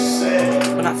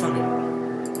not from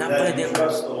them. Not that from you them.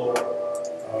 trust the Lord.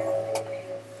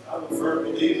 I'm a firm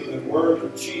believer that words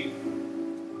are cheap.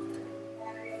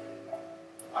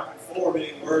 I can form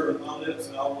any word with my lips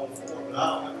that I want to form, but I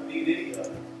don't have to need any of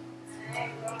it.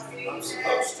 I'm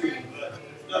supposed to, but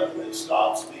there's nothing that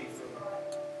stops me from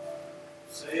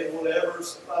saying whatever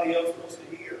somebody else wants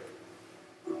to hear.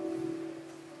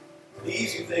 The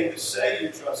easy thing to say you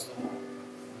trust the Lord,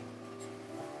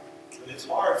 but it's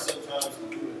hard sometimes to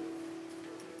do it.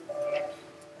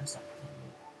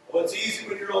 Well, it's easy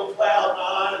when you're on cloud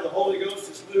nine and the Holy Ghost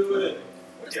is moving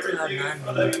and everything in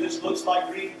front of you just looks like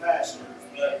green pastures.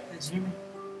 But the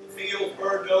field's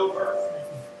burned over,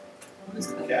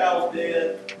 the cow's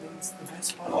dead,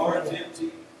 the heart's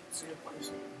empty,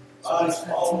 body's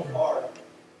falling apart.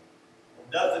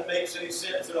 Nothing makes any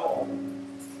sense at all.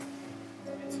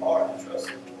 It's hard to trust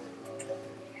the Lord.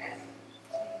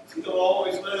 He don't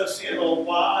always let us in on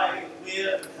why, when,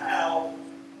 and how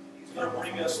He's going to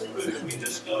bring us through. We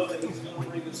just know that He's going to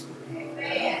bring us through.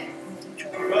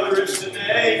 Whether it's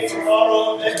today,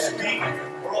 tomorrow, next week,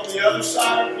 or on the other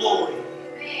side of glory,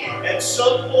 at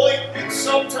some point, at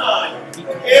some time,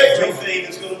 everything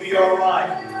is going to be all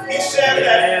right. He said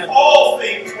that all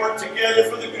things work together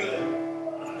for the good.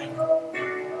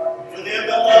 For them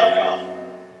that love God,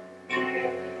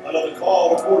 under the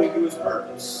call according to His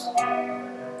purpose.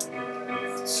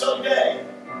 Someday,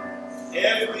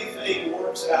 everything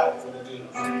works out for the good.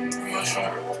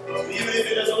 Even if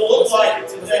it doesn't look like it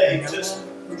today, just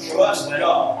trust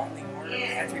God.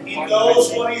 He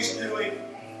knows what He's doing.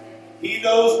 He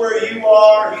knows where you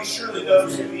are. He surely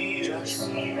knows who He is.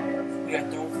 Everything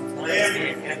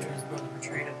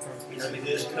is in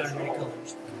His control.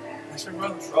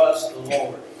 Trust the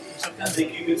Lord. I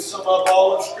think you can sum up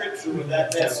all of Scripture with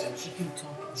that message.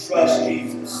 Trust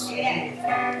Jesus.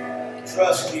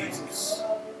 Trust Jesus.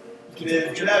 And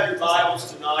if you have your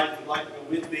Bibles tonight, if you'd like to go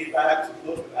with me back to the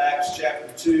book of Acts chapter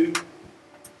 2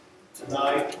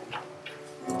 tonight.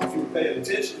 If you were paying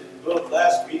attention to the book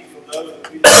last week, you'll know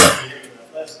that we didn't get into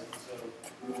that lesson. So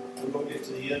we're going to get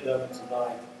to the end of it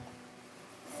tonight.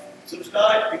 So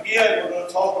tonight, again, we're going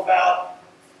to talk about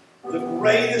the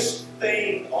greatest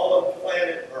thing on the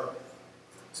planet Earth.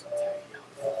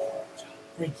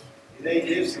 Thank you. It ain't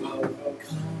Disney,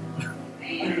 folks.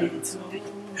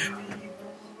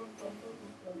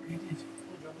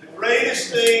 The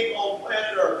greatest thing on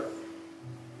planet Earth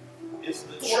is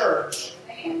the church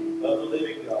of the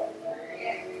living God.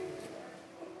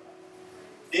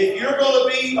 If you're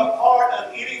going to be a part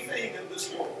of anything in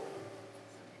this world,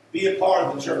 be a part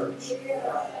of the church.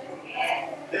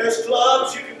 There's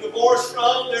clubs you can divorce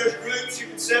from. There's groups you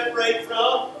can separate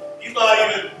from. You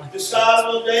might even decide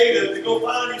one day to go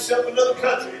find yourself another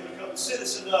country and become a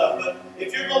citizen of. But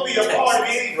if you're going to be a part of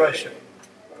anything,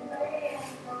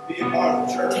 be a part of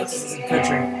the church.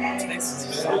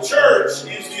 The church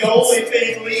is the only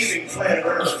thing leaving planet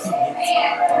Earth.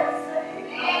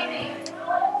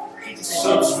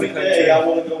 Some sweet day I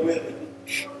want to go with it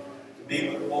to be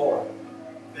with the Lord.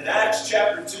 In Acts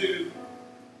chapter 2,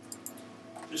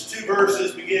 there's two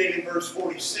verses beginning in verse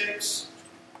 46.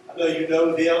 I know you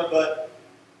know them, but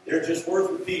they're just worth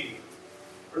repeating.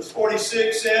 Verse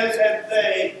 46 says, and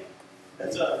they,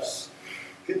 that's us,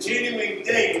 continuing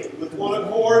daily with one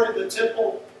accord in the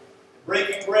temple,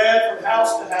 breaking bread from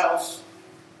house to house,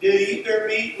 did eat their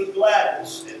meat with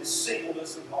gladness and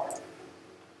singleness of heart,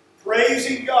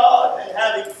 praising God and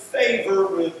having favor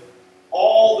with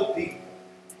all the people.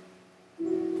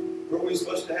 Who are we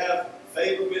supposed to have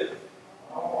favor with?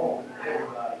 Oh,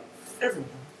 everybody. Everyone.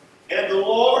 And the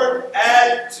Lord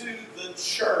added to the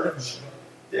church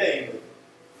daily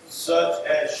such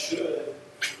as should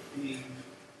be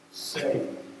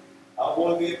saved. I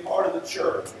want to be a part of the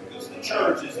church because the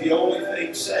church is the only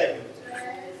thing saved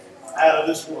out of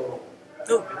this world.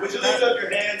 Would you lift up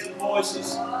your hands and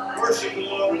voices? Worship the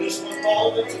Lord for this one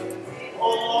moment.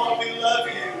 Oh Lord, we love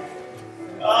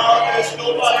you. God, there's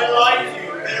nobody like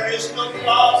you. There is no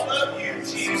God but you,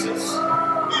 Jesus. We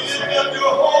lift up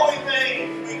your holy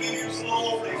name. We give you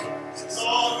glory.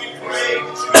 Lord, we pray that you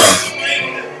would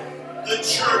strengthen the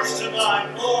church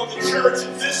tonight. Lord, the church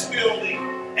in this building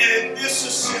and in this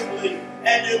assembly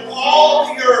and in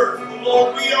all the earth.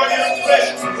 Lord, we are your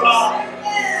precious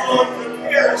bride. Lord,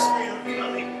 prepare us for your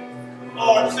coming.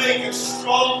 Lord, make us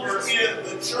stronger in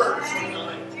the church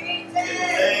tonight. In the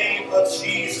name of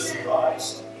Jesus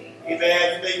Christ.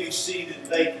 Amen. You may be seated.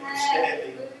 Thank you for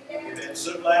standing. Amen.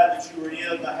 So glad that you were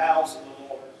in the house of the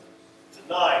Lord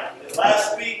tonight. And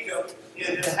last week,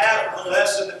 in half of the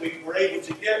lesson that we were able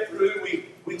to get through,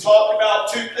 we talked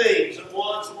about two things. And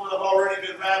one's the one I've already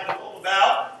been rambling on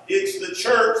about. It's the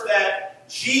church that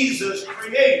Jesus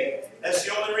created. That's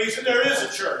the only reason there is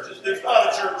a church. There's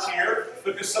not a church here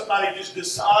because somebody just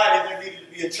decided there needed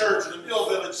to be a church in a mill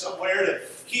village somewhere to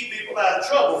keep people out of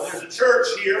trouble. There's a church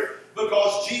here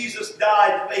because Jesus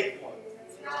died to make one.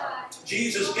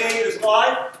 Jesus gave his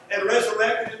life and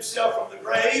resurrected himself from the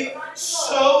grave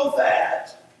so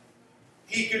that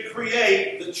he could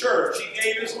create the church. He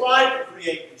gave his life to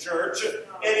create the church, and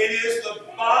it is the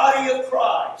body of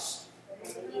Christ,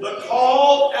 the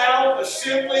called out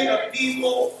assembly of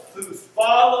people who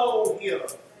follow him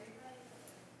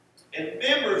and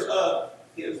members of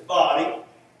his body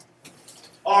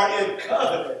are in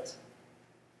covenant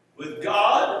with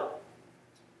God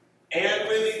and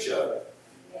with each other.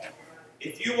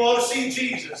 If you want to see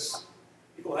Jesus,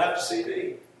 you're going to have to see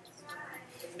me.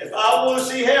 If I want to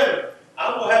see heaven,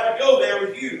 I'm going to have to go there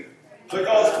with you.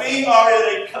 Because we are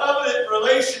in a covenant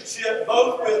relationship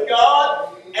both with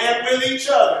God and with each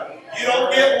other. You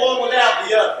don't get one without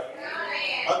the other.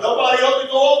 Nobody ought to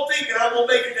go on thinking I'm going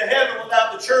to make it to heaven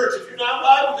without the church. If you're not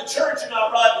right with the church, you're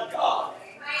not right with God.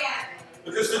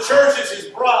 Because the church is his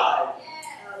bride.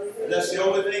 And that's the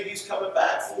only thing he's coming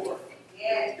back for.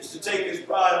 Is to take his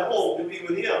bride home to be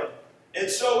with him. And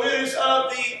so it is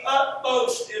of the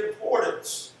utmost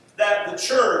importance that the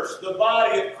church, the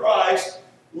body of Christ,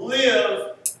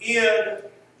 live in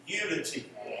unity.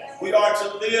 We are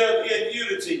to live in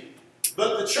unity.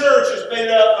 But the church is made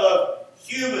up of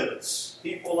humans,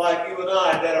 people like you and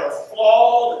I, that are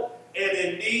flawed and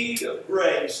in need of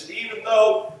grace. And even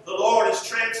though the Lord has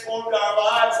transformed our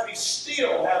lives, we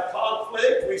still have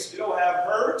conflict, we still have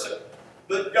hurt.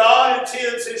 But God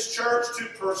intends his church to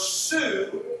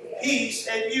pursue peace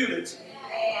and unity.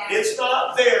 It's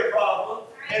not their problem,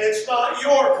 and it's not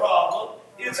your problem,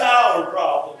 it's our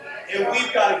problem. And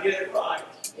we've got to get it right.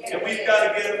 And we've got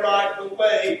to get it right the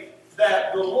way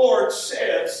that the Lord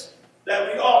says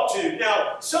that we ought to.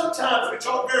 Now, sometimes we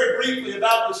talked very briefly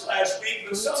about this last week,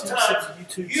 but sometimes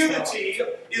unity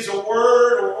is a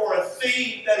word or a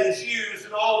theme that is used,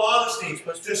 in all honesty,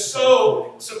 to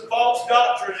sow some false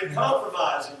doctrine and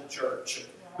compromise in the church.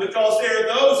 Because there are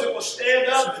those that will stand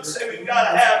up and say we've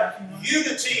got to have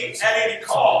unity at any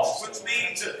cost, which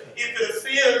means if it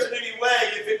offends in any way,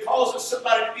 if it causes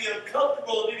somebody to be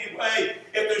uncomfortable in any way,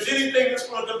 if there's anything that's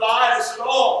going to divide us at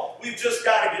all, we've just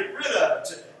got to get rid of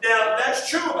it. Now, that's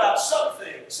true about some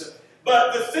things,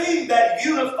 but the thing that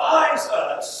unifies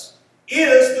us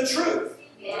is the truth.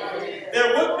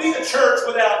 There wouldn't be a church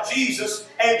without Jesus,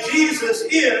 and Jesus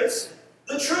is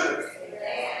the truth.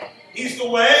 He's the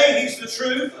way, he's the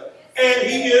truth, and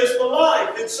he is the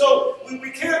life. And so we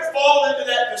can't fall into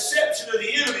that deception of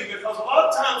the enemy, because a lot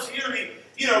of times the enemy,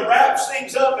 wraps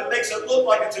things up and makes it look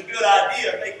like it's a good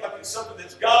idea, make it like it's something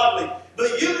that's godly.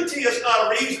 But unity is not a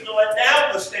reason to let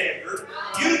down the standard.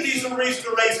 Unity is a reason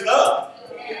to raise it up.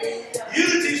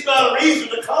 Unity is not a reason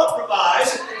to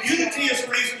compromise. Unity is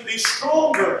a reason to be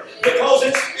stronger, because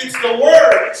it's the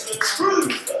Word, it's the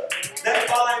truth that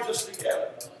binds us together.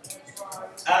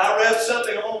 I read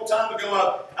something a long time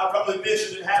ago. I probably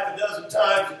mentioned it half a dozen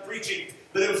times in preaching,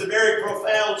 but it was a very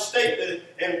profound statement,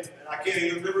 and I can't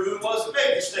even remember who it was that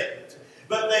made the statement.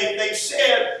 But they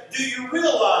said, do you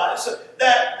realize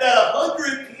that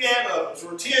 100 pianos,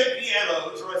 or 10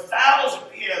 pianos, or 1,000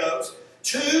 pianos,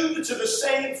 tuned to the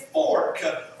same fork,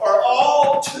 are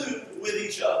all tuned with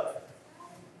each other?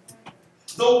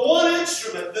 The one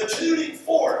instrument, the tuning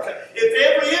fork,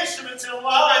 if every instrument's in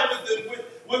line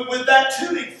with that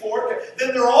tuning fork,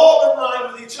 then they're all in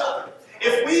line with each other.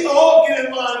 If we all get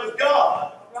in line with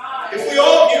God, if we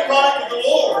all get right with the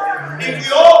Lord, if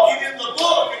we all get in the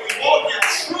book and we walk in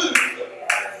truth,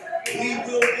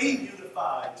 we will be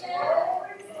unified.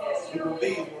 We will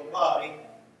be one body,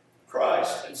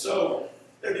 Christ. And so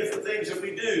there are different things that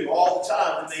we do all the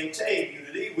time to maintain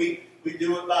unity. We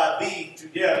do it by being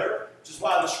together, which is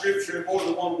why the Scripture in more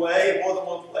than one way, in more than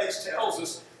one place, tells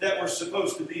us that we're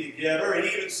supposed to be together. It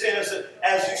even says that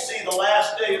as you see the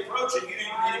last day approaching, you need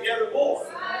to be together more.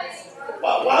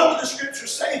 Why would the Scripture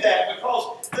say that?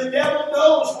 Because the devil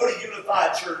knows what a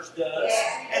unified church does.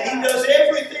 And he does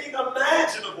everything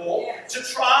imaginable to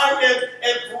try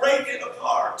and break it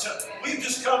apart. We've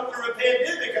just come through a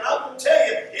pandemic, and I'm going to tell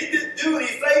you, it didn't do any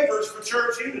favors for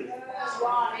church unity.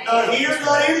 Not here,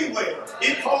 not anywhere.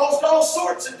 It caused all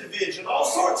sorts of division, all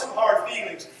sorts of hard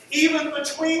feelings, even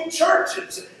between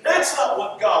churches. That's not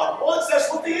what God wants. That's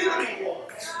what the enemy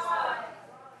wants.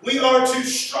 We are to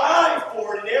strive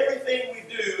for it in everything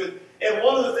we do. And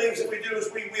one of the things that we do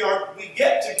is we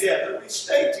get together, we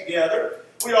stay together.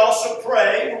 We also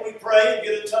pray. When we pray and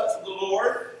get in touch with the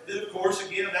Lord, then of course,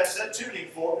 again, that's that tuning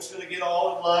fork. It's going to get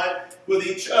all in line with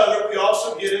each other. We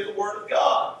also get in the Word of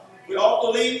God. If we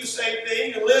all believe the same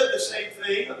thing and live the same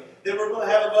thing, then we're going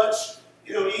to have a much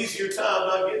easier time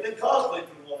not getting in conflict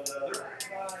with one another.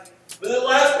 But then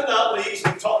last but not least,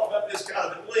 we talked about this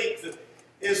kind of at length,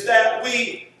 is that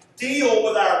we deal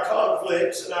with our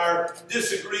conflicts and our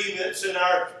disagreements and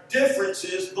our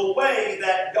differences the way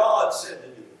that God said to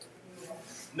do it.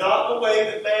 Not the way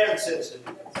that man says to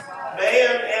do it.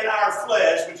 Man and our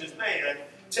flesh, which is man,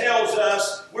 tells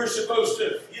us we're supposed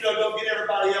to, don't get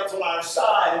everybody else on our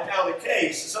side and pound the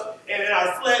case. And then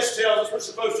our flesh tells us we're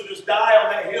supposed to just die on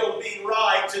that hill of being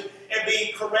right and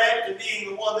being correct and being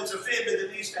the one that's offended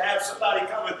that needs to have somebody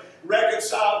come and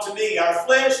reconcile to me. Our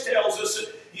flesh tells us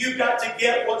that you've got to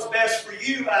get what's best for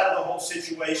you out of the whole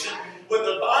situation. When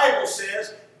the Bible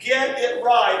says, get it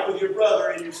right with your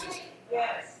brother and your sister.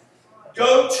 Yes.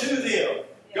 Go to them.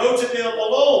 Go to them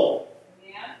alone.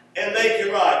 And make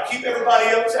it right. Keep everybody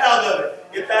else out of it.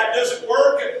 If that doesn't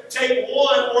work, take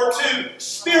one or two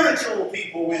spiritual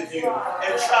people with you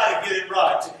and try to get it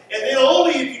right. And then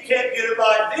only if you can't get it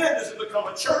right, then does it become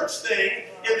a church thing.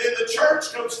 And then the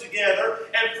church comes together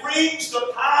and brings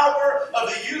the power of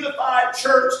the unified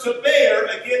church to bear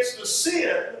against the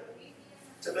sin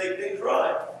to make things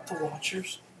right. The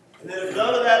watchers. And then if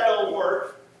none of that don't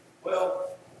work, well,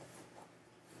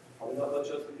 probably not much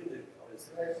else we can do.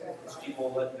 Just keep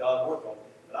on letting God work on it.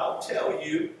 But I'll tell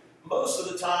you, most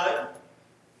of the time,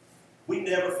 we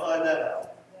never find that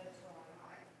out.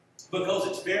 Because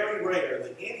it's very rare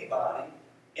that anybody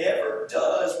ever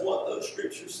does what those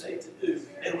scriptures say to do.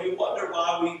 And we wonder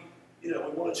why we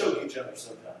want to choke each other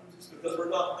sometimes. It's because we're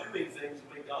not doing things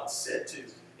the way God said to.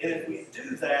 And if we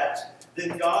do that,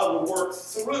 then God will work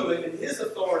through it, and His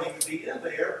authority would be in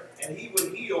there, and He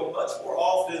would heal much more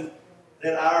often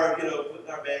than our,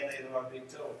 putting our Band-Aid on our big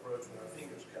toe approach when our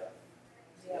fingers cut.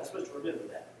 You're supposed to remember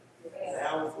that.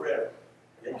 Now and forever.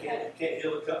 You can't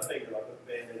heal a cut finger like a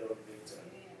Band-Aid on your big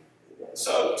toe.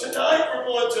 So tonight we're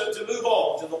going to move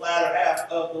on to the latter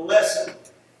half of the lesson.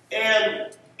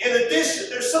 And in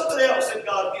addition, there's something else that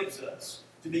God gives us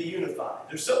to be unified.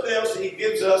 There's something else that He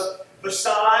gives us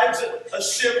besides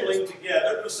assembling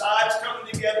together, besides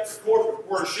coming together for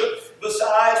corporate worship,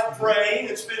 besides praying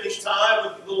and spending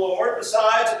time with the Lord,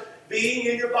 besides being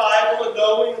in your Bible and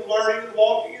knowing and learning and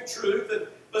walking in truth, and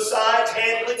besides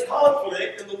handling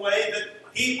conflict in the way that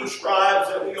He prescribes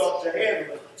that we ought to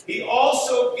handle it. He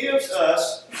also gives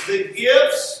us the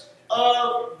gifts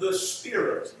of the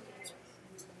Spirit.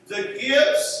 The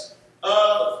gifts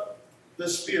of the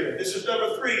Spirit. This is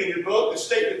number 3 in your book. The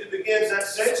statement that begins that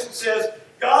section says,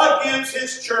 God gives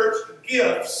His church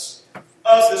gifts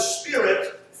of the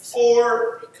Spirit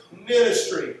for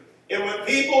ministry. And when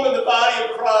people in the body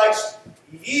of Christ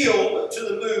yield to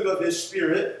the move of His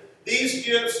Spirit, these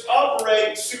gifts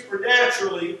operate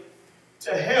supernaturally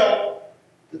to help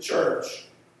the church.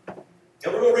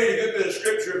 And we're going to read a good bit of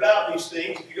scripture about these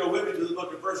things. If you go with me to the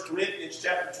book of 1 Corinthians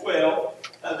chapter 12,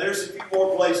 there's a few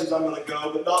more places I'm going to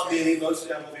go, but not many.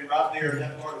 Mostly I'm going to be right there in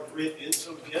that part of Corinthians.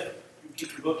 So again, you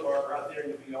keep your bookmark right there and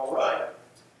you'll be all right.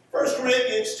 1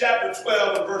 Corinthians chapter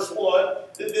 12 and verse 1,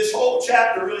 this whole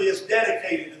chapter really is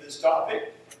dedicated to this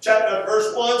topic. Chapter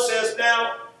verse 1 says,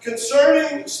 Now,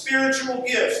 concerning spiritual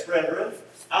gifts, brethren,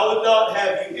 I would not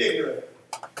have you ignorant.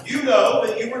 You know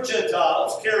that you were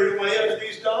Gentiles, carried away unto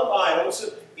these dumb idols,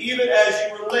 even as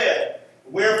you were led.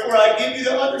 Wherefore I give you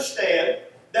to understand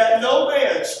that no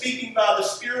man, speaking by the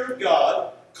Spirit of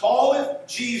God, calleth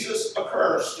Jesus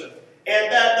accursed, and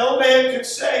that no man can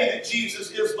say that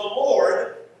Jesus is the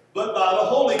Lord, but by the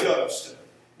Holy Ghost.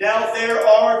 Now there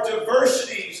are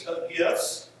diversities of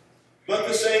gifts, but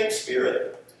the same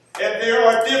Spirit. And there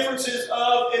are differences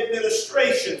of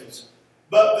administrations,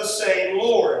 but the same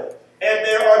Lord. And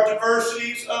there are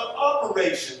diversities of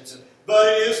operations, but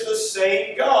it is the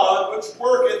same God which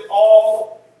worketh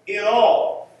all in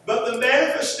all. But the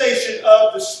manifestation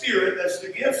of the Spirit, that's the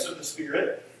gifts of the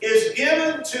Spirit, is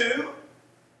given to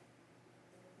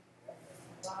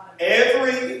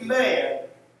every man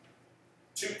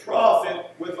to profit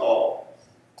withal.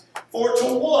 For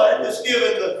to one is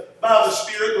given by the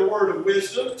Spirit the word of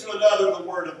wisdom, to another the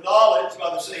word of knowledge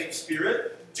by the same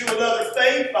Spirit, to another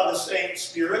faith by the same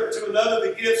Spirit, to another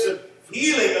the gifts of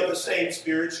healing of the same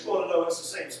Spirit. You want to know it's the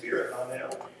same Spirit by now.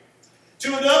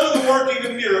 To another the working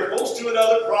of miracles, to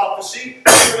another prophecy,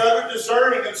 to another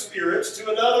discerning of spirits,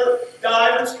 to another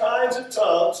divers kinds of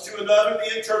tongues, to another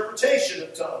the interpretation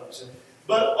of tongues.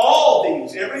 But all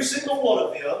these, every single one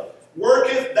of them,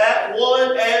 worketh that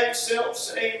one and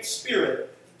self-same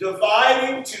Spirit,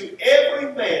 dividing to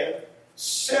every man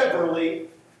severally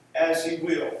as he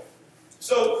will.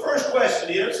 So the first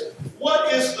question is,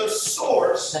 what is the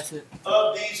source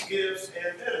of these gifts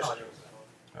and ministries?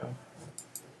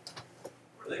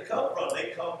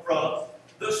 come from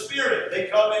the Spirit. They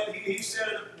come in, he said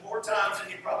it more times than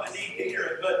you probably need to hear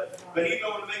it, but he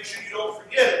wanted to make sure you don't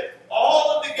forget it.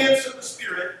 All of the gifts of the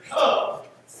Spirit come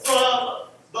from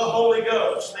the Holy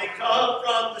Ghost. They come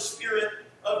from the Spirit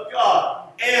of God.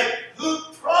 And who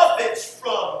profits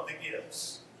from the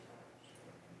gifts?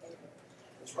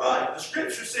 That's right. The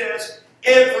Scripture says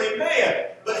every man.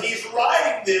 But he's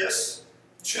writing this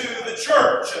to the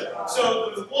church.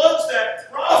 So the ones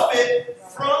that profit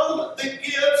from the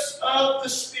gifts of the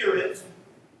Spirit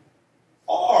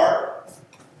are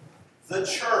the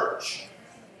church.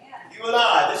 You and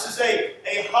I. This is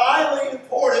a highly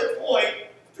important point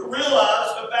to realize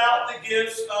about the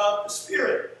gifts of the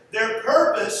Spirit. Their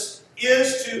purpose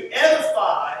is to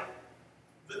edify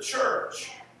the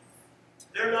church.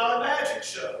 They're not a magic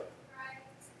show.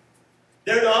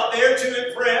 They're not there to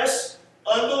impress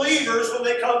unbelievers when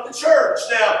they come to church.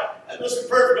 Now, let's be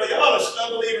perfectly honest, an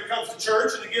unbeliever comes to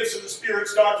church and the gifts of the Spirit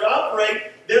start to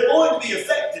operate, they're going to be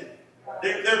affected.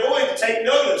 They're going to take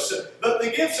notice. But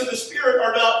the gifts of the Spirit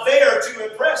are not there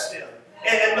to impress them.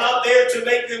 And not there to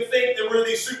make them think that we're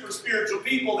these super spiritual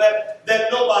people that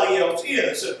nobody else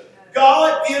is.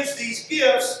 God gives these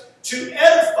gifts to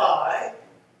edify,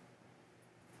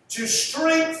 to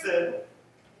strengthen,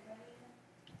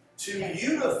 to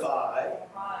unify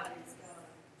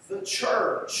the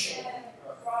church.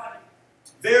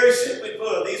 Very simply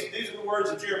put, these are the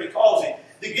words that Jeremy calls it.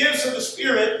 The gifts of the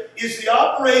Spirit is the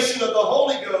operation of the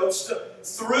Holy Ghost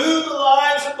through the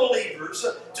lives of believers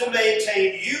to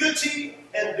maintain unity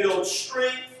and build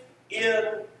strength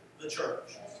in the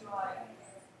church.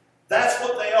 That's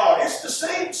what they are. It's the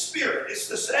same Spirit. It's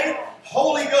the same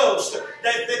Holy Ghost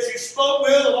that you spoke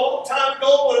with a long time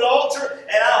ago at an altar,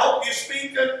 and I hope you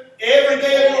speak every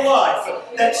day of your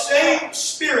life. That same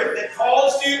Spirit that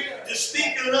caused you to speak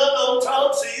in an unknown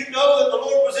tongue so you know that the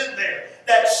Lord was in there.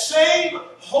 That same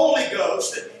Holy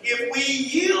Ghost, if we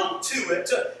yield to it,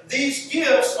 these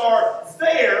gifts are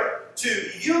there to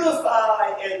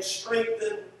unify and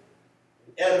strengthen,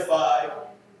 edify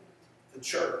the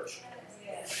church.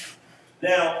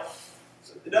 Now,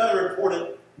 another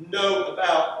important note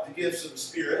about the gifts of the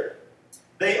Spirit,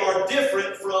 they are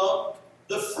different from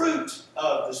the fruit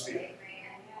of the Spirit.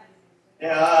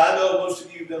 Now, I know most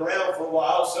of you have been around for a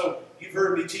while, so you've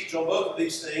heard me teach on both of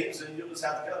these things, and you'll just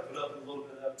have to kind of put up with a little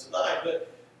bit of it tonight.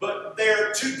 But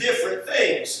they're two different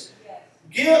things.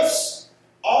 Gifts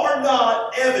are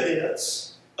not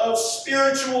evidence of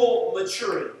spiritual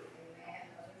maturity.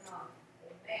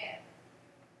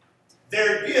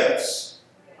 They're gifts.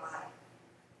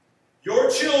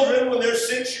 Your children, when they're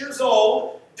 6 years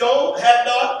old, have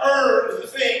not earned the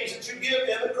things that you give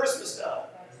them at Christmas time.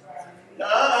 Now,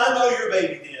 I know your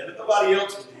baby did, but nobody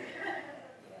else's did.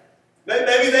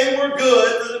 Maybe they were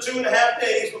good for the 2.5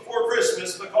 days before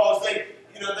Christmas because they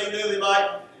knew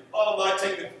Mama might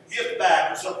take a gift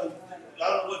back or something. I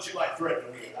don't know what you might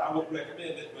threaten with. I wouldn't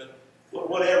recommend it, but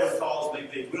whatever the cause may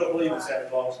be. We don't believe in Santa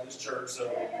Claus in this church,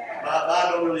 so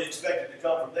I don't really expect it to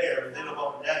come from there. But they don't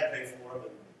Mom and Daddy pay for them,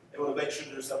 and they want to make sure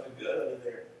there's something good under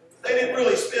there. They didn't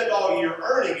really spend all year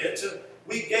earning it.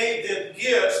 We gave them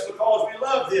gifts because we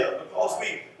love them, because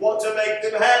we want to make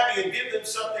them happy and give them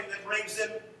something that brings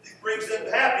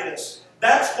them happiness.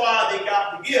 That's why they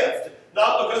got the gift.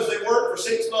 Not because they worked for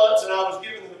 6 months and I was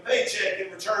giving them a paycheck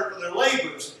in return for their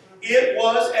labors. It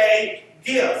was a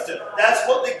gift. That's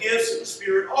what the gifts of the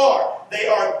Spirit are. They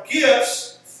are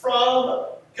gifts from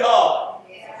God.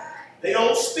 They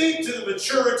don't speak to the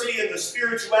maturity and the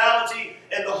spirituality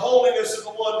and the holiness of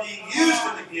the one being used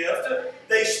in the gift.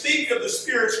 They speak of the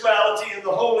spirituality and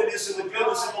the holiness and the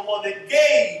goodness of the one that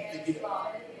gave the gift.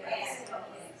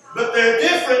 But they're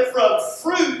different from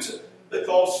fruit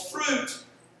because fruit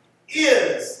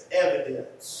is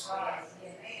evidence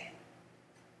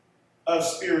of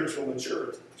spiritual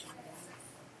maturity.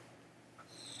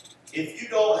 If you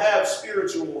don't have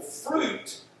spiritual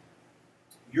fruit,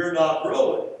 you're not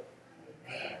growing.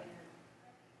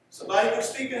 Somebody can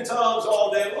speak in tongues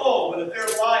all day long, but if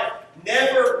their life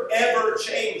never, ever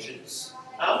changes.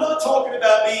 I'm not talking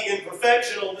about being in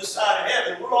perfection on this side of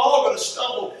heaven. We're all going to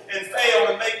stumble and fail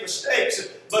and make mistakes.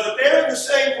 But if they're in the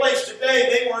same place today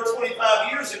they were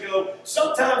 25 years ago,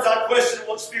 sometimes I question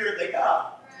what spirit they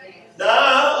got. Now,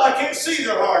 I can't see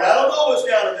their heart. I don't know what's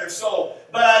down in their soul.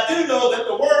 But I do know that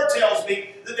the Word tells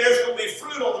me that there's going to be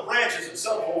fruit on the branches at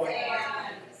some point.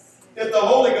 If the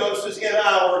Holy Ghost is in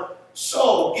our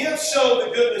soul. Gifts show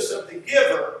the goodness of the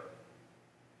giver.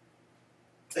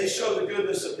 They show the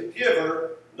goodness of the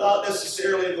giver, not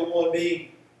necessarily the one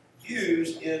being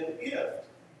used in the gift.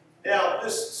 Now,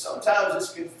 this sometimes is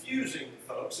confusing to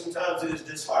folks. Sometimes it is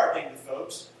disheartening to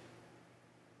folks.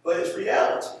 But it's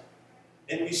reality.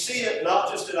 And we see it not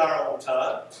just in our own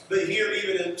time, but here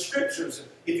even in the Scriptures.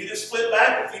 If you just flip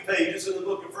back a few pages in the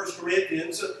book of 1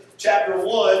 Corinthians, chapter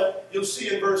 1, you'll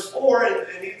see in verse 4, and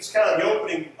it's kind of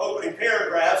the opening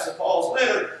paragraphs of Paul's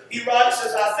letter. He writes,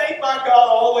 says, I thank my God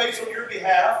always on your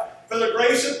behalf for the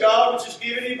grace of God which is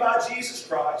given you by Jesus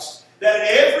Christ, that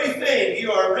in everything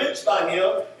you are enriched by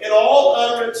him, in all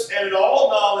utterance and in all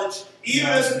knowledge, even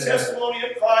as the testimony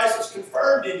of Christ is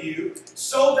confirmed in you,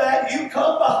 so that you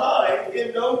come behind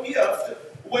in no gift,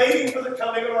 waiting for the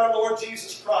coming of our Lord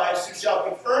Jesus Christ, who shall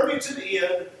confirm you to the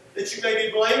end, that you may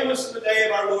be blameless in the day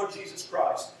of our Lord Jesus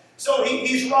Christ. So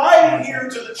he's writing here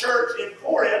to the church in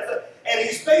Corinth, and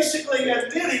he's basically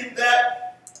admitting that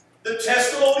the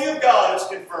testimony of God is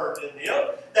confirmed in them,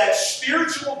 that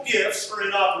spiritual gifts are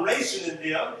in operation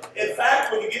in them. In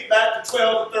fact, when you get back to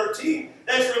 12 and 13,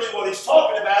 that's really what he's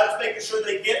talking about, is making sure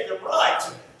they get them right.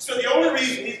 So the only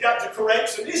reason he's got to correct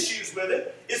some issues with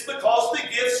it is because the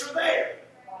gifts are there.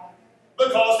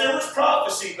 Because there was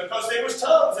prophecy, because there was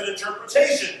tongues and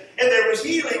interpretation, and there was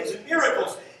healings and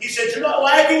miracles. He said, you're not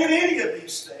lacking in any of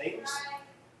these things.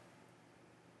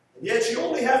 And yet you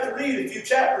only have to read a few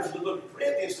chapters of the book of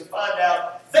Corinthians to find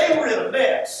out they were in a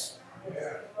mess.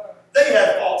 They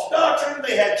had false doctrine,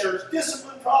 they had church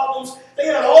discipline problems, they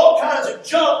had all kinds of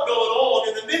junk going on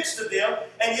in the midst of them,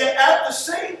 and yet at the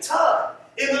same time,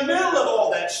 in the middle of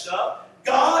all that stuff,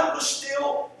 God was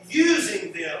still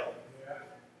using them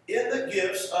in the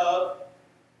gifts of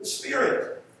the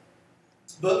Spirit.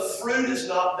 But fruit is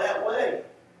not that way.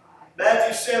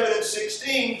 Matthew 7 and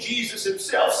 16, Jesus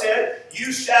himself said,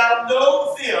 you shall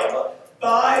know them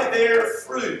by their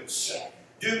fruits.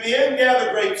 Do men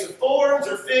gather grapes of thorns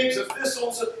or figs of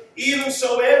thistles? Even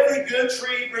so every good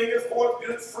tree bringeth forth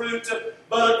good fruit,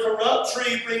 but a corrupt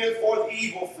tree bringeth forth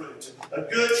evil fruit. A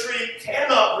good tree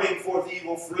cannot bring forth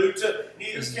evil fruit,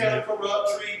 neither can a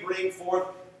corrupt tree bring forth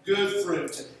good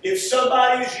fruit. If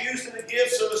somebody is used in the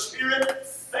gifts of the Spirit,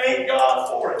 thank God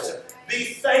for it. Be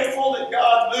thankful that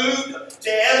God moved to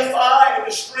edify and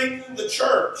to strengthen the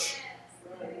church.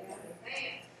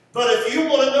 But if you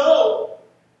want to know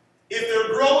if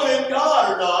they're growing in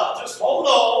God or not, just hold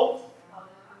on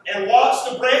and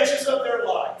watch the branches of their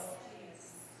life.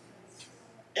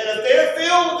 And if they're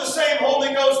filled with the same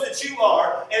Holy Ghost that you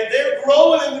are, and they're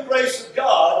growing in the grace of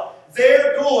God,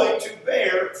 they're going to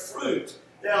bear fruit.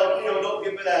 Now, don't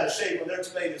get bent out of shape when their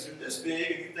tomatoes are this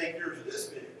big and you think yours are this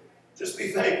big. Just be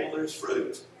thankful there's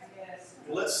fruit.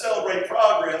 Well, let's celebrate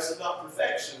progress and not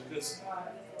perfection, because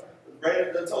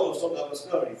Brandon told us some of us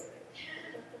know anything.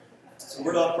 So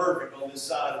we're not perfect on this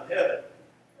side of heaven.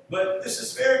 But this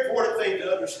is a very important thing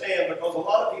to understand, because a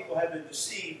lot of people have been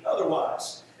deceived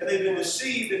otherwise. And they've been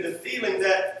deceived into feeling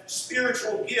that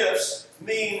spiritual gifts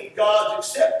mean God's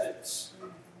acceptance.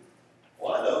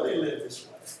 Well, I know they live this way.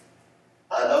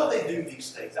 I know they do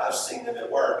these things. I've seen them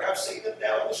at work. I've seen them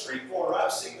down the street corner.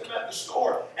 I've seen them at the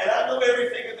store. And I know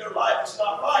everything in their life is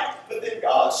not right. But then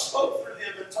God spoke through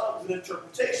them in tongues and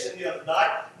interpretation the other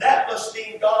night. That must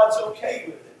mean God's okay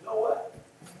with it. No way.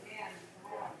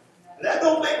 That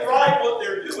don't make right what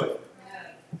they're doing.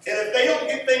 And if they don't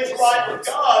get things right with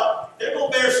God, they're going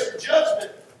to bear some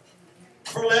judgment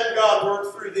for letting God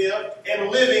work through them and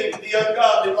living the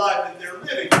ungodly life that they're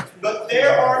living. But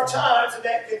there are times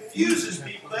that confuses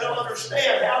people. They don't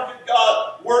understand how did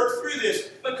God work through this.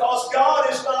 Because God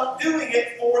is not doing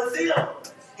it for them.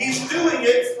 He's doing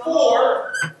it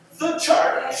for the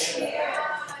church.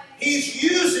 He's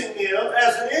using them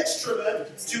as an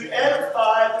instrument to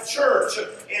edify the church.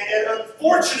 And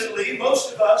unfortunately,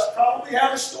 most of us probably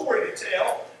have a story to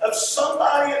tell of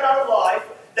somebody in our life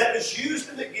that was used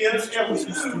in the gifts, and we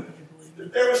knew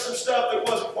that there was some stuff that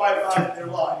wasn't quite right in their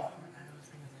life.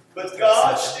 But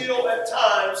God still at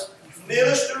times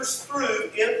ministers through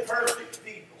imperfect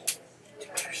people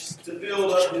to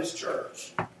build up His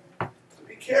church. So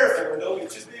be careful and don't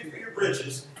get too big for your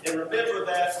britches. And remember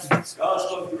that God's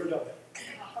love through it.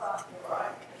 All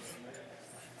right.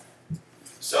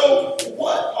 So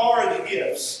what are the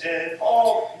gifts? And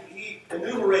Paul, he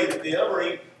enumerated them,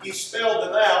 or he spelled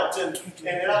them out. And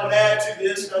I would add to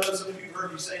this, and I know some of you have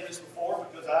heard me say this before,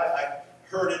 because I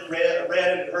heard it, read it,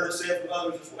 and heard it said from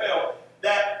others as well,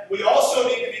 that we also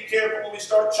need to be careful when we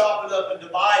start chopping up and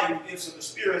dividing the gifts of the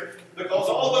Spirit, because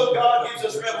although God gives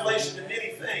us revelation to many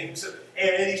things,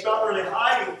 and He's not really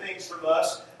hiding things from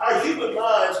us, our human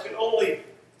minds can only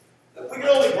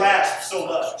grasp so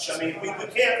much. I mean, we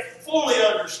can't fully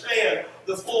understand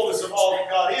the fullness of all that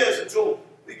God is until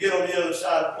we get on the other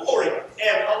side of glory.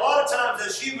 And a lot of times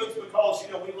as humans, because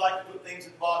we like to put things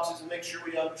in boxes and make sure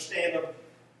we understand them,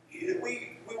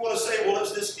 we want to say, well,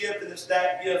 it's this gift and it's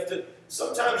that gift. And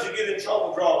sometimes you get in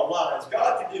trouble drawing lines.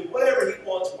 God can do whatever He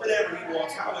wants, whenever He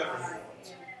wants, however He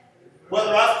wants.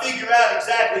 Whether I figure out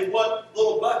exactly what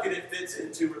little bucket it fits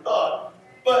into or not.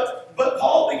 But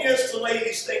Paul begins to lay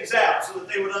these things out so that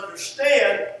they would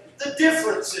understand the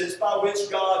differences by which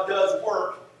God does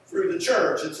work through the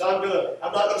church. And so I'm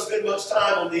not going to spend much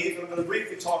time on these, but I'm going to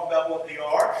briefly talk about what they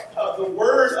are. The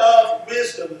word of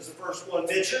wisdom is the first one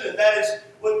mentioned, and that is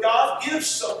when God gives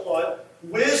someone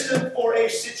wisdom for a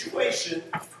situation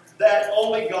that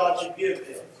only God can give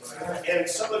them. And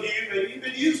some of you, maybe you've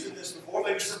been used in this before,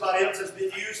 maybe somebody else has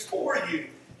been used for you.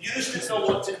 You just didn't know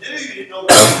what to do, you didn't know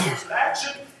the course of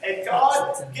action, and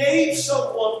God gave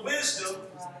someone wisdom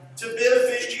to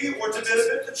benefit you or to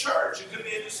benefit the church. It could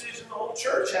be a decision the whole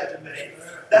church had to make.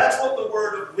 That's what the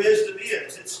word of wisdom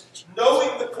is. It's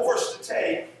knowing the course to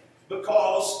take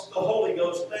because the Holy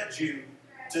Ghost led you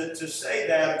to say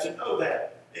that or to know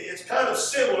that. It's kind of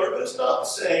similar, but it's not the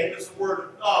same as the word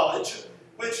of knowledge,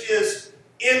 which is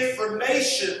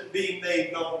information being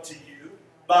made known to you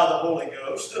by the Holy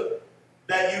Ghost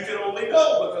that you can only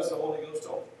know because the Holy Ghost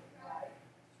told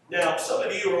you. Now, some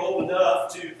of you are old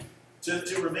enough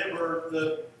to remember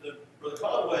the Brother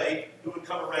Conway who would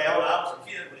come around. I was a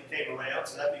kid when he came around,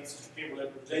 so that means Sister Kimberly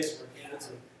and Jason were kids,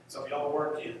 and some of y'all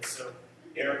weren't kids, so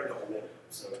Erica don't remember,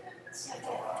 so it's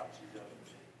all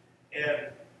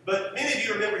right. But many of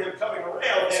you remember him coming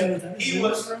around, and he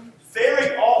was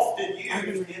very often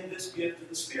used in this gift of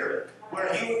the Spirit,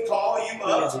 where he would call you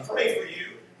up to pray for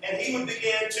you, and he would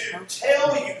begin to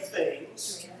tell you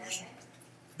things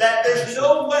that there's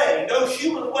no way, no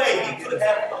human way he could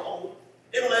have known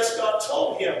unless God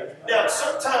told him. Now,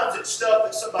 sometimes it's stuff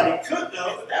that somebody could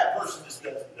know, but that person just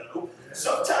doesn't know.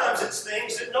 Sometimes it's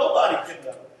things that nobody can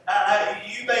know.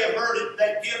 You may have heard it,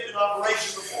 that gift in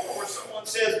operation before, where someone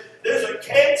says, there's a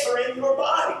cancer in your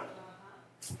body.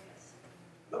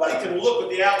 Nobody can look at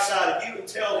the outside of you and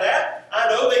tell that. I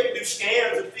know they can do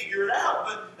scans and figure it out,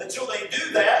 but until they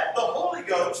do that, the Holy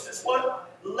Ghost is what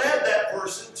led that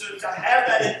person to have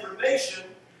that information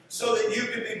so that you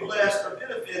can be blessed or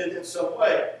benefited in some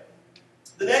way.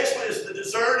 The next one is the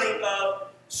discerning of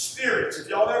spirits. If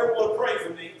y'all ever want to pray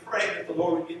for me, pray that the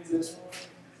Lord would give you this one.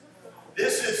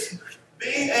 This is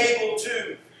being able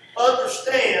to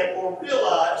understand or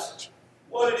realize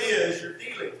what it is you're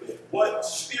dealing with, what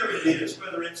spirit it is,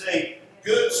 whether it's a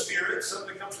good spirit,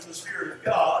 something that comes from the Spirit of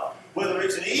God, whether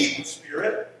it's an evil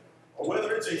spirit, or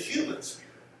whether it's a human spirit.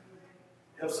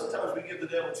 You know, sometimes we give the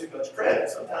devil too much credit.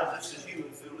 Sometimes it's just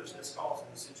human foolishness causing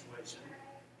the situation,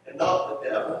 and not the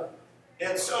devil.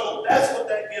 And so that's what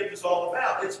that gift is all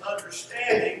about. It's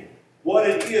understanding what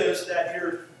it is that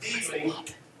you're dealing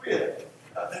with.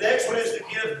 The next one is the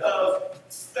gift of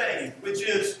faith, which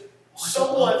is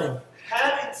someone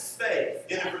having faith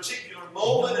in a particular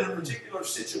moment, in a particular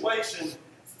situation,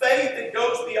 faith that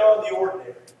goes beyond the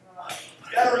ordinary.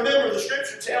 You've got to remember, the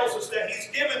Scripture tells us that He's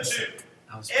given to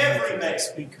every man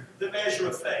the measure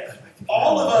of faith.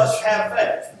 All of us have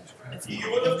faith.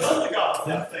 You wouldn't have come to God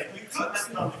without faith. You couldn't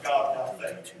have come to God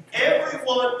without faith.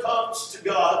 Everyone comes to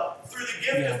God through the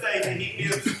gift of faith that He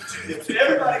gives to them. So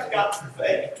everybody's got some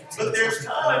faith. But there's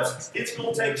times it's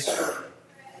going to take serving.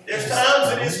 There's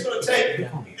times that it's going to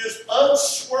take just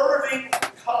unswerving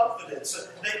confidence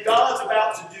that God's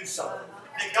about to do something.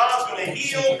 That God's going to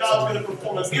heal, God's going to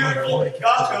perform a miracle,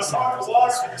 God's going to part the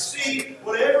waters of the sea,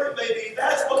 whatever it may be.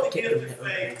 That's what the gift of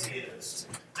faith is.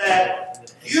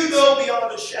 That you know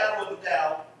beyond a shadow of a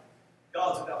doubt,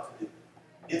 God's about to do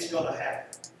it. It's going to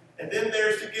happen. And then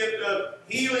there's the gift of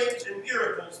healings and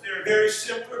miracles. They're very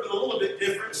similar, but a little bit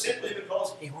different, simply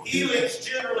because healings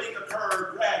generally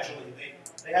occur gradually.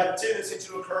 They have a tendency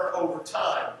to occur over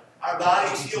time. Our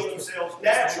bodies heal themselves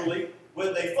naturally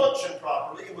when they function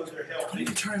properly and when they're healthy.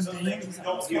 Some things we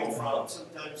don't heal from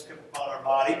sometimes come upon our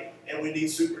body, and we need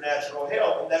supernatural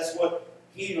help, and that's what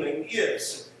healing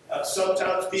is.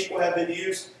 Sometimes people have been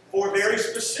used for very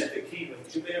specific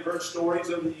healings. You may have heard stories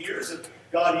over the years of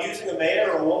God using a man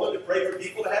or a woman to pray for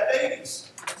people to have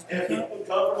babies. And people would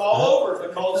come from all over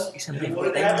because they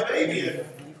wanted to have a baby.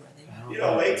 You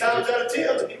know, 8 times out of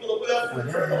 10, the people that went up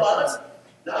and fertilized,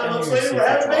 9 months later were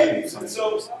having babies. And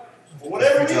so, for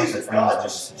whatever reason, God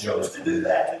just chose to do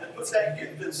that and to put that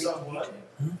gift in someone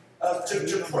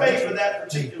to pray for that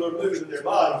particular move in their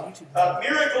body.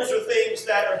 Miracles are things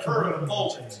that occur in a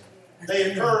moment.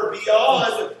 They occur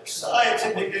beyond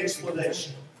scientific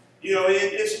explanation. You know,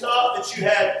 it's not that you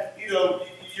had, you know,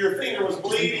 your finger was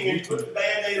bleeding and you put the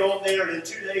Band-Aid on there and in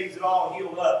 2 days it all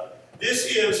healed up.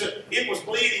 This is, it was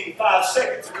bleeding 5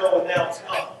 seconds ago and now it's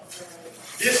not.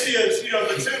 This is, the tumor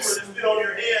that's been on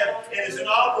your head and is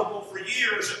inoperable for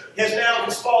years has now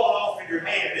just fallen off of your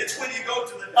hand. It's when you go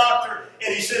to the doctor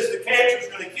and he says the cancer is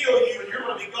going to kill you and you're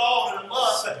going to be gone in a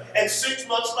month. And 6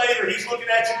 months later, he's looking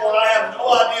at you going, I have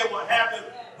no idea what happened,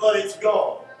 but it's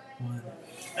gone.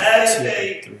 That is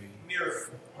a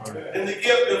miracle. And the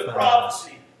gift of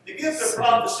prophecy. The gift of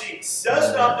prophecy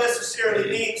does not necessarily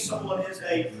mean someone is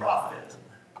a prophet.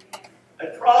 A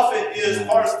prophet is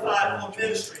part of the fivefold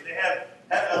ministry. They have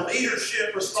a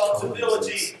leadership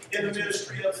responsibility in the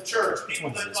ministry of the church.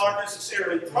 People that aren't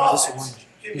necessarily prophets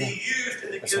can be used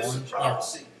in the gifts of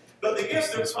prophecy. But the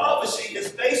gift of prophecy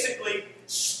is basically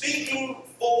speaking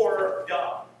for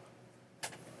God.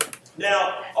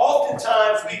 Now,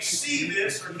 oftentimes we see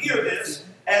this or hear this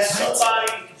as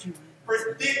somebody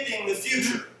predicting the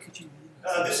future.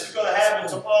 This is going to happen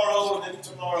tomorrow, and then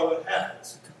tomorrow it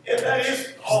happens. And that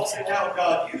is often how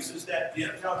God uses that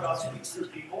gift, how God speaks to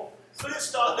people. But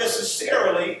it's not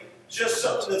necessarily just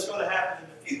something that's going to happen in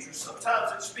the future.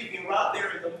 Sometimes it's speaking right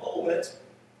there in the moment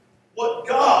what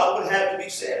God would have to be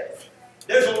said.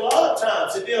 There's a lot of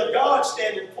times that God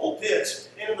stand in pulpits,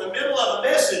 and in the middle of a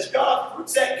message, God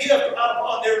puts that gift out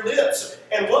upon their lips.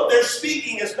 And what they're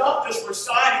speaking is not just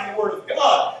reciting the Word of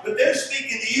God, but they're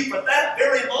speaking to you for that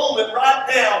very moment right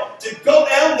now to go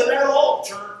down to that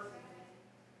altar.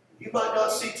 You might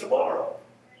not see tomorrow.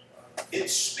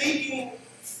 It's speaking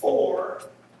for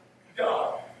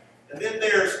God. And then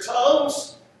there's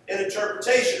tongues and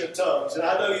interpretation of tongues. And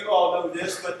I know you all know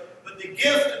this, but the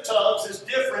gift of tongues is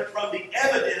different from the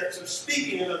evidence of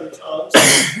speaking in other tongues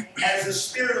as the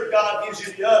Spirit of God gives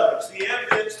you the utterance. The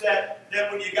evidence that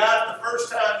when you got it the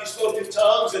first time you spoke in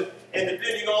tongues, and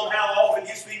depending on how often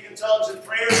you speak in tongues in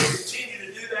prayer, you continue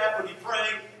to do that when you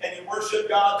pray and you worship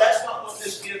God. That's not what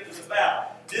this gift is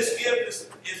about. This gift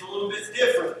is a little bit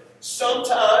different.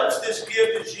 Sometimes this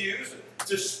gift is used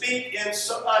to speak in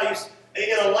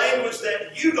a language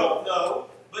that you don't know,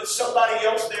 but somebody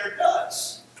else there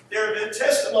does. There have been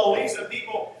testimonies of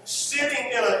people sitting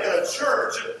in a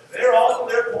church. They're off in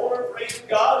their corner praising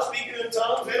God, speaking in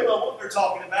tongues. They don't know what they're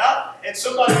talking about. And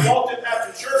somebody walked in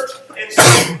after church and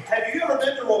said, have you ever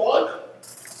been to Rwanda?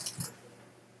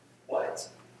 What?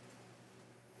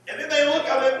 And then they look,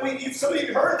 some of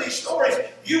you heard these stories.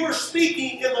 You were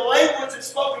speaking in the language that's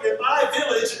spoken in my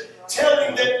village,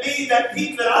 telling that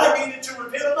I needed to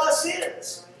repent of my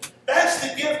sins. That's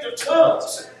the gift of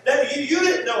tongues. That you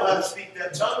didn't know how to speak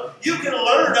that tongue. You can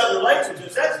learn other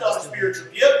languages. That's not a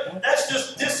spiritual gift. That's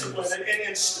just discipline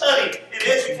and study and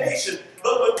education.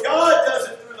 But when God does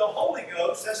it through the Holy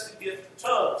Ghost, that's the gift of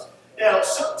tongues. Now,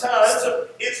 sometimes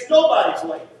it's nobody's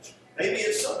language. Maybe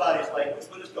it's somebody's language,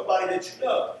 but it's nobody that you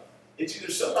know. It's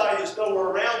either somebody that's nowhere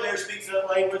around there speaks that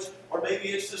language, or maybe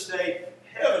it's just a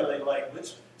heavenly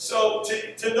language. So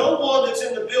to no one that's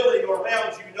in the building or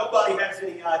around you, nobody has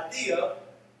any idea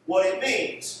what it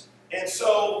means. And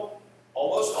so,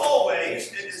 almost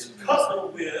always, it is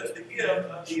coupled with the gift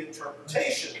of the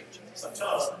interpretation of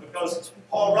tongues. Because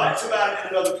Paul writes about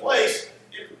it in another place,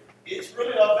 it's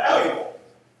really not valuable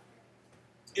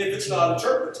if it's not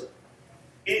interpreted.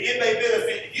 It may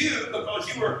benefit you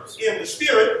because you were in the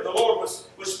Spirit, the Lord was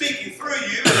speaking through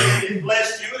you, and it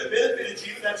blessed you, and it benefited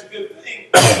you, that's a good thing.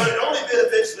 But it only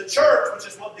benefits the church, which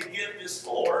is what the gift is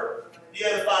for, the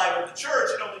edifying of the church.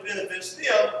 It only benefits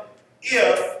them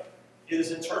if it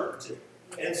is interpreted.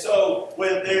 And so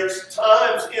when there's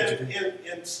times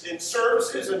in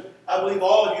services, and I believe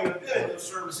all of you have been in those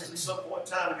services at some point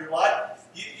in time in your life,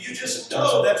 you just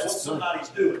know that's what somebody's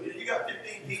doing. You got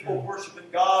 15 people worshiping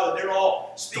God, and they're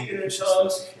all speaking in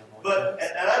tongues.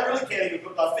 And I really can't even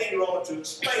put my finger on it to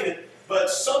explain it, but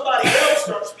somebody else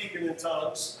starts speaking in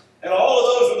tongues, and all of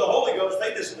those with the Holy Ghost,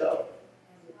 they just know.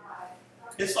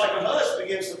 It's like a hush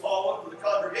begins to fall over the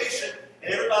congregation,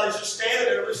 and everybody's just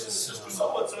standing there listening to Sister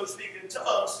so-and-so speaking in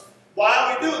tongues. Why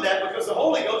are we doing that? Because the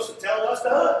Holy Ghost is telling us to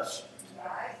hush.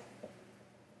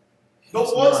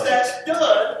 But once that's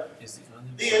done,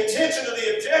 the intention of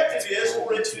the objective is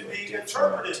for it to be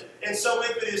interpreted. And so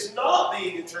if it is not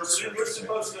being interpreted, we're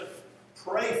supposed to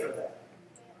pray for that.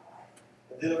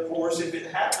 And then, of course, if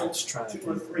it happens 2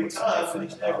 or 3 times and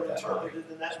it's never interpreted,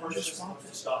 then that person's supposed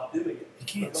to stop doing it.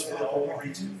 Because it all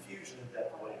breeds confusion at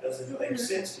that point. It doesn't make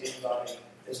sense to anybody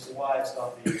as to why it's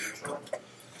not being interpreted.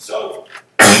 So,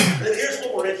 here's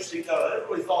what we're interested in. I didn't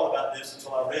really thought about this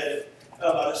until I read it.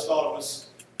 I just thought it was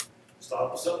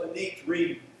something neat to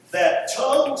read. That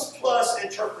tongues plus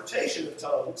interpretation of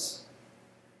tongues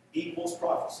equals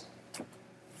prophecy.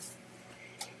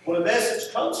 When a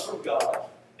message comes from God,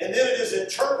 and then it is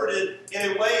interpreted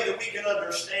in a way that we can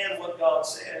understand what God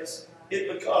says,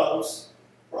 it becomes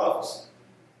prophecy.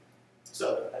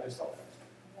 So, I just thought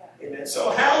that. Amen. So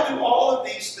how do all of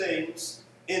these things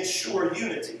ensure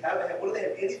unity? What do they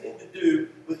have anything to do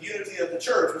with unity of the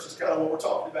church, which is kind of what we're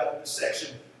talking about in this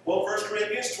section? Well, 1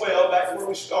 Corinthians 12, back to where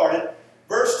we started,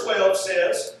 verse 12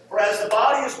 says, "For as the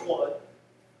body is one,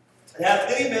 and hath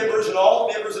many members, and all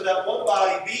the members of that one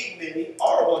body, being many,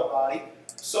 are one body,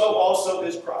 so also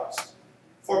is Christ.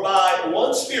 For by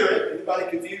one Spirit," anybody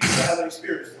confused about how many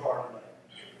spirits there are in the man?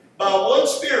 "By one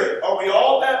Spirit are we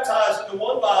all baptized into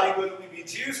one body, whether we be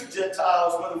Jews or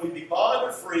Gentiles, whether we be bond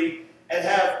or free, and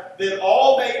have been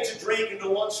all made to drink into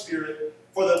one Spirit.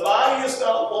 For the body is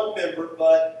not one member,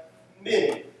 but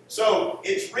many." So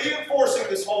it's reinforcing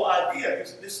this whole idea,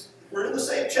 because we're in the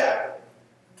same chapter.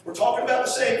 We're talking about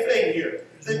the same thing here.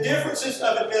 The differences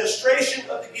of administration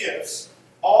of the gifts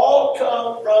all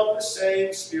come from the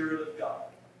same Spirit of God.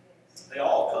 They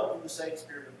all come from the same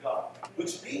Spirit of God,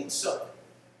 which means something.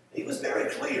 He was very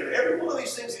clear. Every one of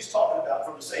these things he's talking about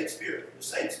from the same Spirit, from the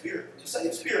same Spirit, from the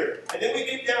same Spirit. And then we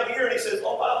get down here and he says,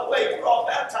 oh, by the way, we're all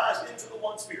baptized into the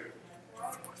one Spirit.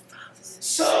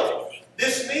 So,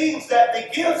 this means that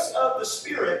the gifts of the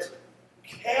Spirit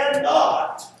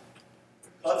cannot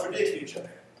contradict each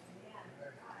other.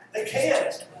 They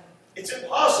can't. It's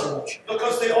impossible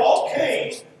because they all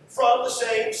came from the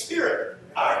same Spirit.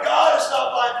 Our God is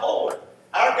not bipolar.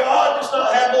 Our God does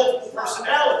not have multiple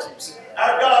personalities.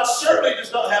 Our God certainly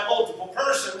does not have multiple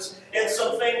persons in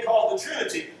something called the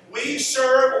Trinity. We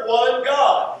serve one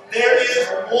God. There is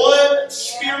one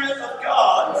Spirit of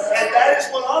God, and that is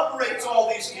what operates all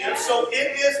these gifts. So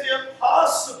it is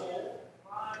impossible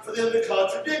for them to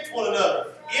contradict one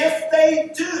another. If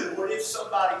they do, or if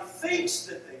somebody thinks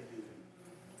that they do,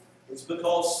 it's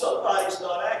because somebody's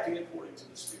not acting according to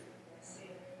the Spirit.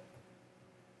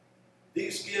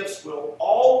 These gifts will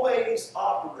always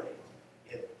operate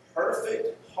in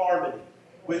perfect harmony,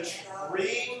 which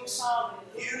brings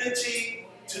unity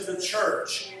to the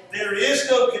church. There is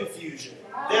no confusion.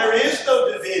 There is no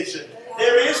division.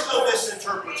 There is no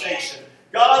misinterpretation.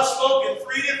 God spoke in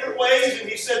 3 different ways, and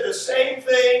He said the same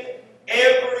thing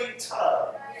every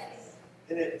time.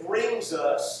 And it brings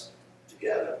us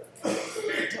together.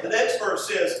 The next verse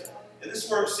says, and this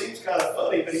verse seems kind of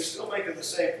funny, but he's still making the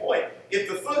same point. "If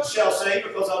the foot shall say,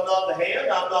 because I'm not the hand,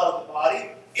 I'm not of the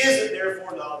body, is it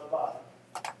therefore not of the body?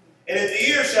 And if the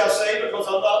ear shall say, because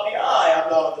I'm not the eye, I'm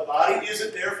not of the body, is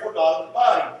it therefore not of the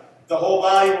body? The whole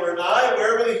body were an eye,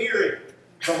 where were the hearing?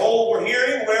 The whole were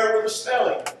hearing, where were the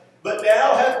smelling? But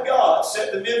now hath God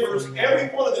set the members, every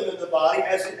one of them in the body,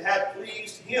 as it hath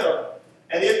pleased Him.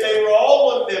 And if they were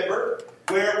all one member,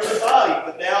 where were the body?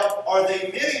 But now are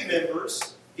they many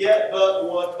members, yet but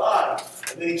one body."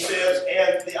 And then he says,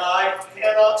 "And the eye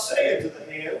cannot say unto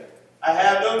the hand, I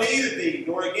have no need of thee,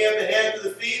 nor again the hand to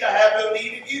the feet, I have no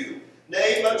need of you.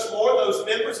 Nay, much more, those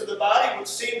members of the body which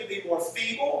seem to be more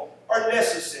feeble are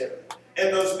necessary.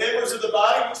 And those members of the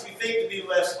body which we think to be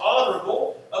less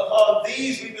honorable, upon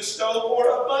these we bestow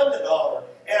more abundant honor.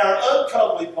 And our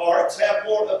uncomely parts have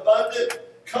more abundant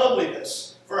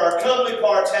comeliness. For our comely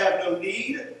parts have no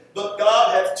need, but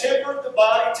God hath tempered the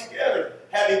body together,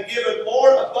 having given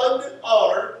more abundant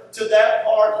honor to that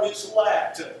part which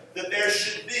lacked, that there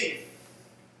should be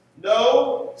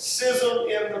no schism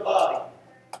in the body,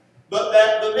 but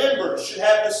that the members should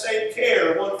have the same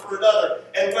care one for another.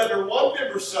 And whether one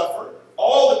member suffer,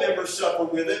 all the members suffer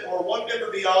with it, or one member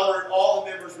be honored, all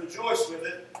the members rejoice with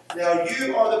it. Now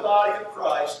you are the body of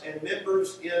Christ, and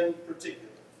members in particular.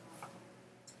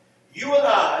 You and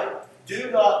I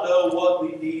do not know what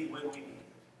we need when we need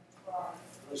it.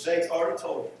 The saints already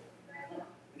told you.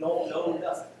 We don't know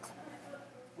nothing.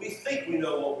 We think we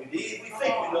know what we need. We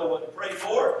think we know what to pray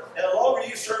for. And the longer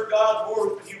you serve God's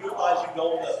Word, you realize you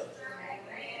don't know.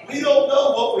 We don't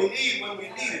know what we need when we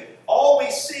need it. All we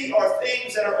see are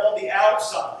things that are on the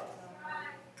outside.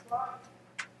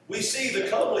 We see the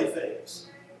comely things.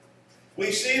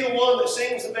 We see the one that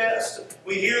sings the best.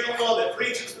 We hear the one that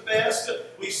preaches the best.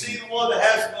 We see the one that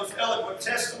has the most eloquent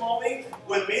testimony.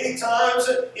 When many times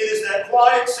it is that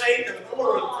quiet saint in the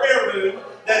corner of the prayer room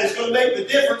that is going to make the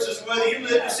difference as to whether you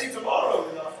live to see tomorrow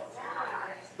or not.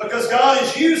 Because God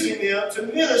is using them to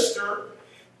minister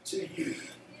to you.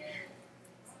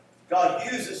 God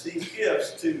uses these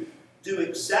gifts to do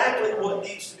exactly what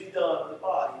needs to be done in the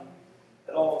body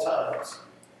at all times.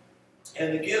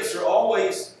 And the gifts are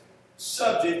always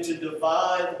subject to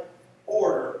divine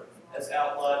order, as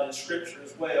outlined in Scripture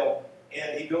as well.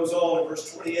 And he goes on in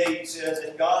verse 28, he says,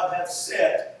 "And God hath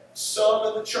set some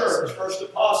in the church, first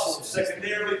apostles,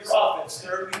 secondarily prophets,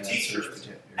 thirdly teachers.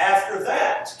 After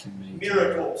that,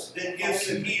 miracles, then gifts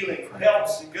of healing,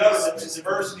 helps and governments and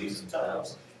diversities of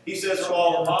tongues." He says, "Are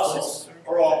all apostles?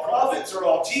 Are all prophets? Are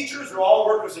all teachers? Are all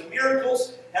workers of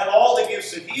miracles? Have all the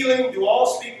gifts of healing? Do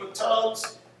all speak with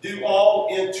tongues? Do all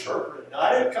interpret? Now,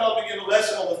 I didn't come to give a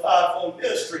lesson on the fivefold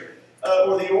ministry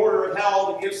or the order of how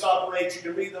all the gifts operate. You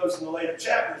can read those in the later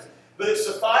chapters. But it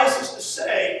suffices to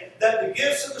say that the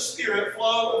gifts of the Spirit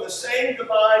flow in the same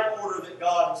divine order that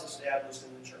God has established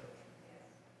in the church.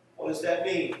 What does that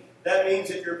mean? That means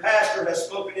if your pastor has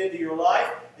spoken into your life,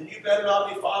 then you better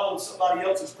not be following somebody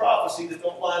else's prophecy that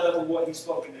don't line up with what he's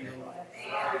spoken to your life.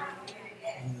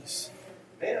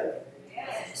 Man.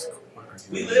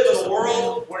 We live in a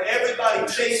world where everybody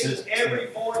chases every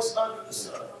voice under the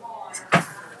sun.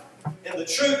 And the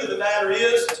truth of the matter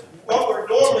is, what we're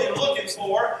normally looking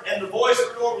for and the voice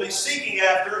we're normally seeking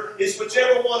after is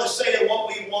whichever one is saying what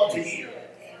we want to hear.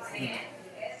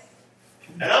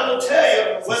 And I'm going to tell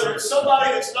you, whether it's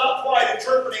somebody that's not quite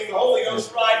interpreting the Holy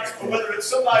Ghost right, or whether it's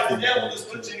somebody the devil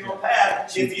just puts in your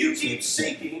path, if you keep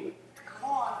seeking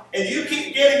and you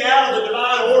keep getting out of the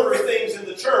divine order of things in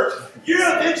the church, you're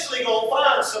eventually going to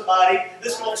find somebody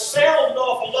that's going to sound an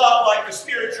awful lot like the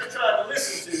spirit you're trying to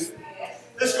listen to,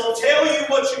 that's going to tell you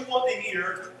what you want to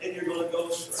hear, and you're going to go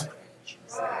astray.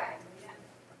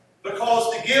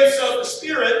 Because the gifts of the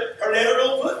Spirit are never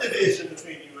going to put division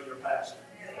between you and your pastor.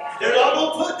 They're not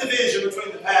going to put division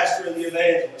between the pastor and the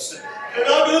evangelist. They're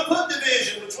not going to put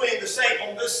division between the saint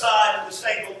on this side and the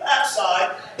saint on that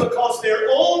side, because their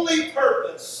only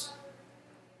purpose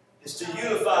is to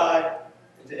unify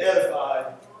and to edify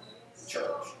the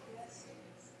church.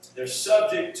 They're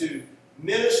subject to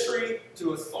ministry,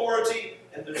 to authority,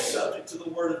 and they're subject to the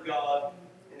Word of God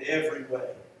in every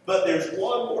way. But there's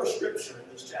one more scripture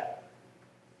in this chapter.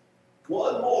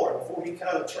 One more before he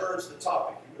kind of turns the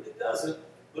topic. He really doesn't,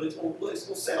 but it's going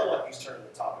to sound like he's turning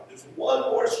the topic. There's one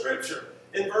more scripture.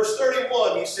 In verse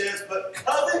 31, he says, "But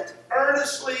covet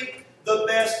earnestly the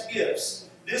best gifts."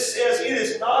 This says it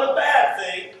is not a bad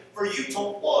thing for you to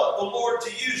want the Lord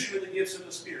to use you in the gifts of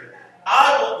the Spirit.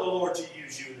 I want the Lord to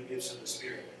use you in the gifts of the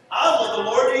Spirit. I want the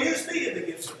Lord to use me in the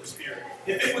gifts of the Spirit.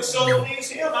 If it would so please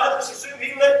Him, I just assume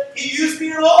He used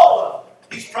me in all of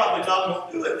them. He's probably not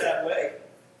going to do it that way.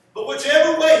 But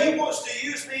whichever way He wants to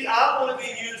use me, I want to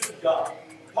be used of God.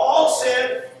 Paul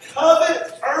said,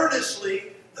 covet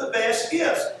earnestly the best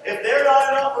gifts. If they're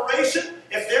not in operation,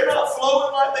 if they're not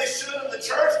flowing like they should in the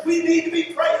church, we need to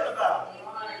be praying about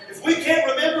it. If we can't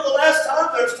remember the last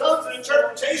time there's tongues and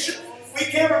interpretation, we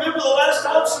can't remember the last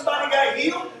time somebody got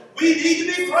healed, we need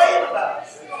to be praying about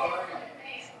it.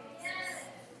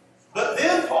 But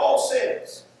then Paul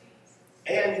says,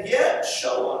 "And yet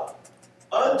show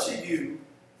I unto you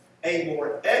a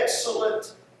more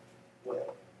excellent way."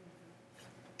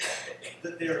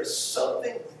 That there is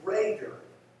something greater than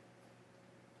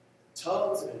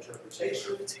tongues and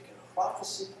interpretation and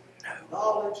prophecy, and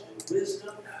knowledge and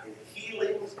wisdom and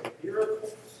healings and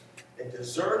miracles and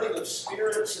discerning of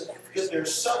spirits, that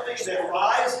there's something that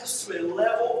rises to a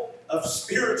level of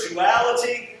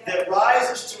spirituality, that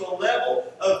rises to a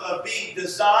level of being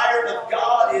desired of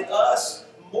God in us,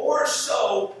 more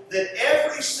so than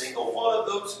every single one of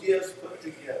those gifts put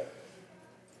together.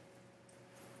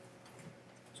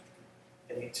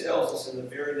 And he tells us in the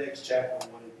very next chapter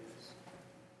what it is.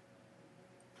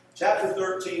 Chapter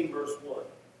 13, verse 1.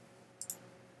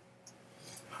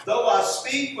 "Though I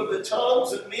speak with the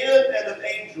tongues of men and of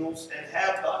angels and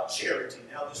have not charity."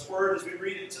 Now this word, as we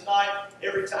read it tonight,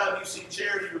 every time you see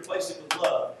charity, replace it with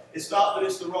love. It's not that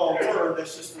it's the wrong word,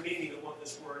 that's just the meaning of what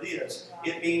this word is.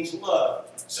 It means love.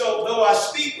 So, "Though I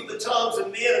speak with the tongues of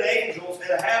men and angels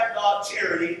and have not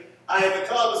charity, I am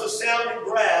become as a sounding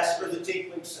brass or the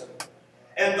tinkling cymbal.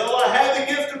 And though I have the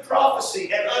gift of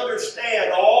prophecy and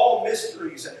understand all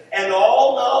mysteries and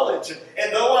all knowledge,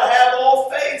 and though I have all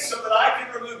faith so that I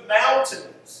can remove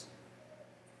mountains,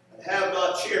 and have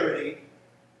not charity,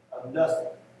 I'm nothing.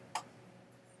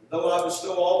 Though I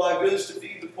bestow all my goods to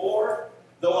feed the poor,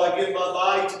 though I give my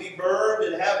body to be burned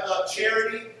and have not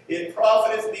charity, it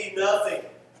profiteth me nothing.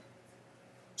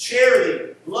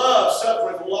 Charity, love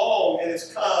suffereth long and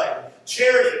is kind.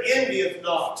 Charity envieth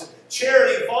not.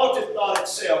 Charity vaunteth not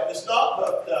itself, is not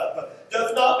puffed up,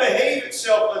 doth not behave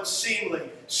itself unseemly,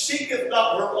 seeketh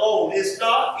not her own, is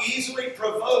not easily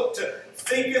provoked,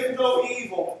 thinketh no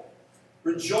evil,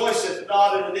 rejoiceth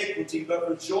not in iniquity, but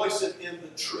rejoiceth in the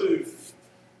truth,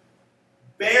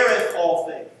 beareth all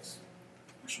things,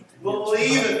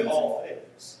 believeth all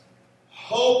things,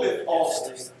 hopeth all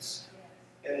things,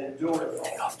 and endureth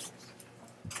all things.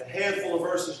 A handful of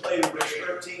verses later, verse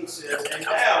 13 says, "And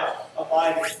now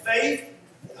abideth faith,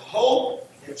 and hope,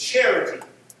 and charity,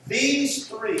 these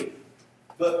three,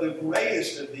 but the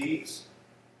greatest of these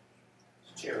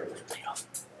is charity."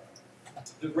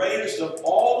 the greatest of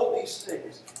all of these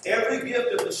things, every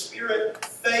gift of the Spirit,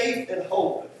 faith and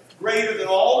hope, greater than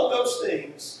all of those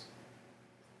things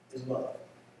is love.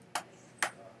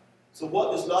 So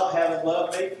what does not having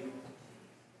love make you?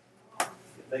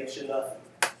 It makes you nothing.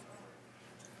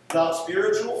 Not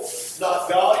spiritual, not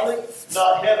godly,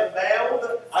 not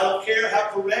heaven-bound. I don't care how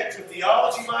correct your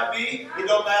theology might be. It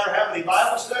don't matter how many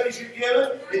Bible studies you've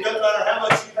given. It doesn't matter how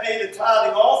much you paid in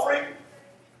tithing offering.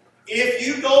 If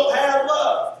you don't have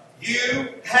love,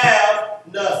 you have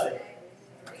nothing.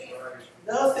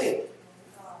 Nothing.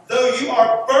 Though you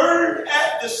are burned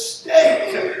at the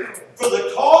stake for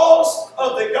the cause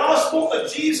of the gospel of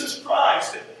Jesus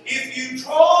Christ, if you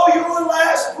draw your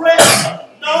last breath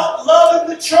not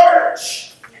loving the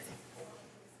church,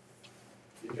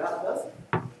 you got nothing.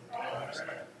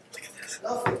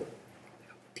 Nothing.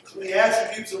 So the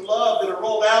attributes of love that are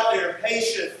rolled out there,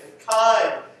 patient and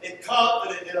kind and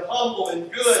confident and humble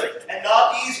and good and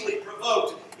not easily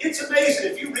provoked. It's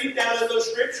amazing. If you read down in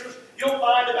those scriptures, you'll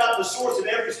find about the sorts in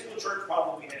every single church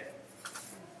problem we have.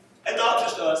 And not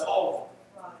just us, all of them.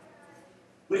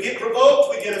 We get provoked,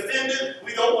 we get offended,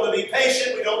 we don't want to be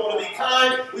patient, we don't want to be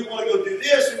kind, we want to go do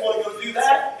this, we want to go do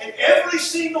that. And every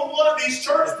single one of these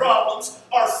church problems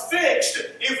are fixed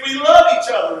if we love each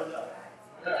other enough.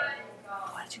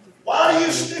 Why do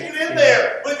you stick it in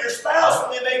there with your spouse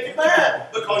when they make you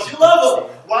mad? Because you love them.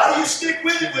 Why do you stick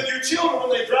with it with your children when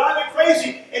they drive you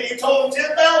crazy and you told them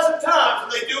 10,000 times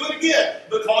and they do it again?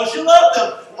 Because you love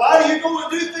them. Why do you go and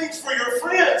do things for your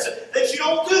friends that you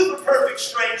don't do for perfect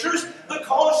strangers?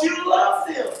 Because you love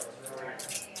them.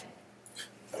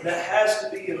 And that has to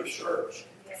be in a church.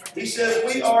 He says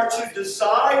we are to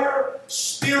desire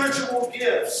spiritual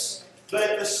gifts. But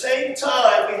at the same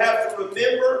time, we have to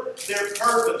remember their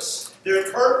purpose. Their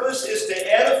purpose is to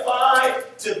edify,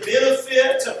 to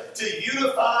benefit, to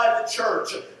unify the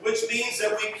church, which means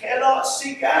that we cannot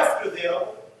seek after them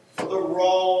for the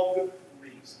wrong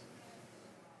reason.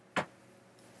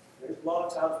 There's a lot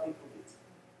of times people do.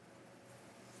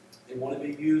 They want to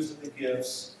be used in the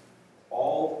gifts for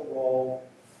all the wrong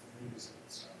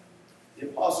reasons. The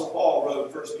Apostle Paul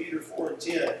wrote, 1 Peter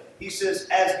 4:10, he says,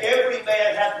 as every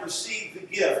man hath received the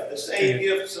gift, the same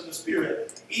gifts of the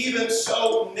Spirit, even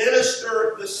so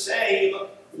minister the same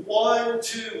one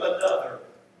to another,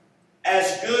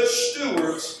 as good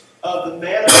stewards of the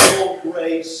manifold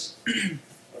grace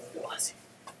of God.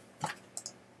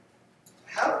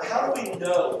 How do we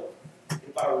know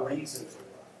if our reasons are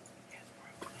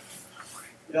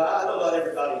right? I know not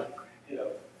everybody,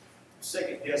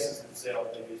 second guesses themselves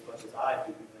maybe as much as I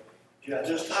do.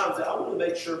 There's times that I want to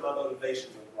make sure my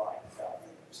motivations are right about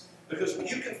things. Because when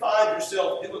you can find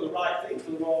yourself doing the right thing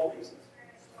for the wrong reasons.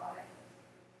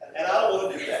 And I don't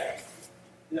want to do that.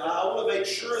 I want to make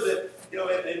sure that,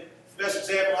 and the best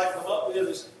example I come up with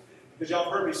is, because y'all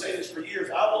have heard me say this for years,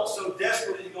 I want so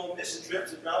desperately to go on mission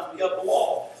trips it drives me up the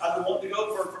wall. I've been wanting to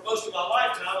go for most of my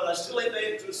lifetime, and I still ain't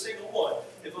made it to a single one.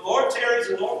 If the Lord tarries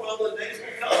and the Lord will, the days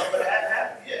will come, but it hadn't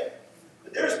happened yet.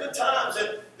 But there's been times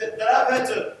that I've had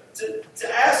to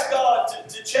ask God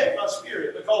to check my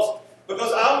spirit because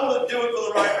I want to do it for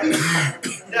the right reason.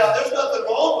 Now, there's nothing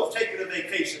wrong with taking a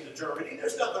vacation to Germany.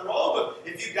 There's nothing wrong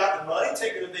with, if you've got the money,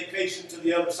 taking a vacation to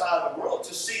the other side of the world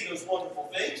to see those wonderful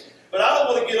things. But I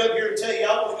don't want to get up here and tell you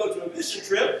I want to go to a mission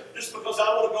trip just because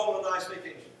I want to go on a nice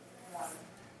vacation.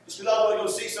 Just because I want to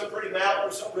go see some pretty mountain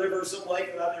or some river or some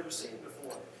lake that I've never seen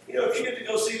before. If you get to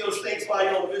go see those things by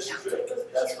your own mission trip,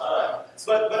 that's fine.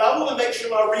 But I want to make sure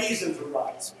my reasons are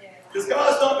right. Because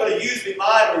God's not going to use me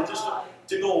mightily just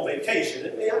to go on vacation.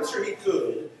 I'm sure He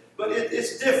could, but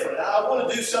it's different. I want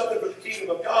to do something for the kingdom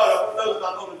of God. I want to know that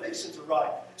my motivations are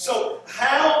right. So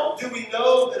how do we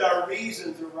know that our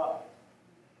reasons are right?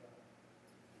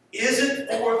 Is it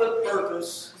for the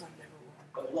purpose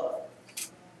of love?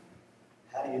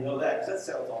 How do you know that? Because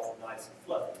that sounds awful nice and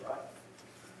fluffy, right?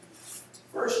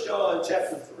 1 John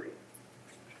chapter 3.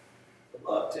 The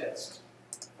love test.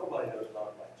 Nobody knows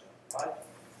love like John, right?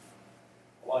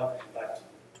 My wife will come back to it.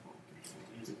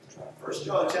 1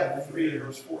 John chapter 3,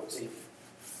 verse 14.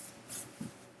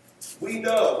 We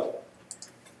know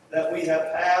that we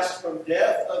have passed from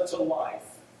death unto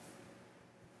life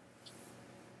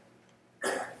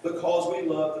because we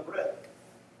love the brethren.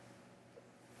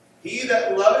 He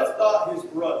that loveth not his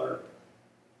brother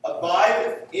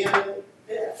abideth in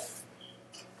death.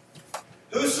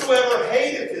 Whosoever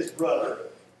hateth his brother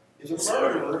is a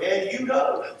murderer, and you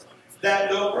know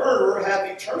that no murderer hath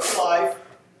eternal life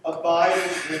abiding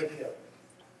in him.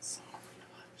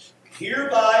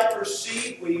 Hereby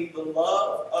perceive we the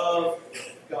love of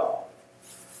God,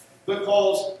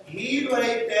 because He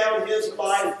laid down His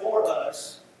life for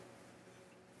us,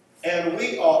 And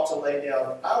we ought to lay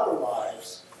down our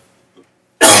lives.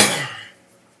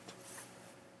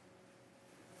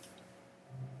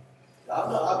 I'm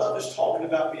not just talking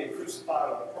about being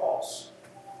crucified on the cross.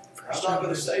 I'm not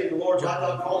going to say the Lord might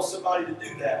not call somebody to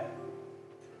do that.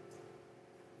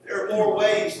 There are more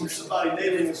ways than somebody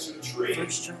nailing us to a tree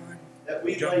that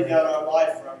we lay down our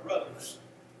life for our brothers.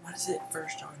 What is it? 1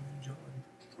 John and John.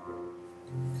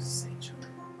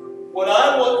 When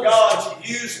I want God to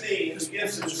use me in the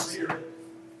gifts of the Spirit,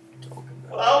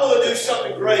 when I want to do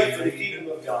something great for the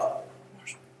kingdom of God,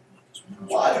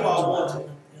 why do I want it?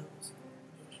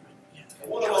 And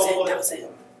what do I want it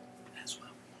for?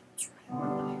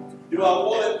 Do I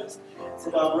want it for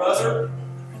my brother?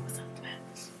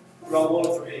 Or do I want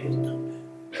it for me?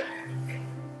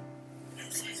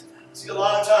 See, a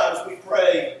lot of times we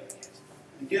pray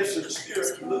the gifts of the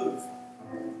Spirit to move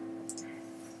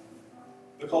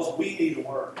because we need a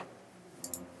word.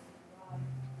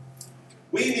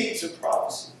 We need some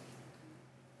prophecy.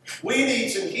 We need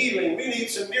some healing. We need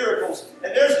some miracles.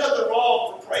 And there's nothing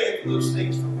wrong for praying for those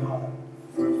things from God.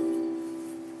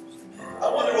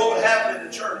 I wonder what would happen in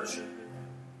the church.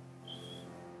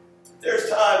 There's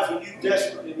times when you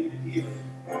desperately need a healing.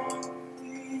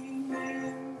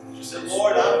 You said,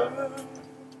 Lord, I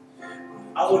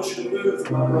want you to move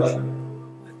for my brother.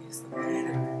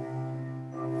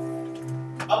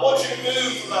 I want you to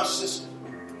move for my sister.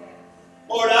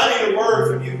 Lord, I need a word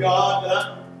from you, God,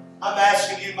 but I'm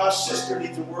asking you, my sister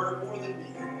needs a word more than me.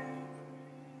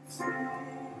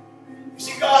 You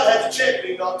see, God had to check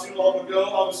me not too long ago.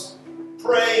 I was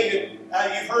praying,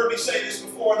 and you've heard me say this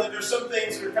before, that there's some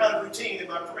things that are kind of routine in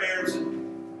my prayers.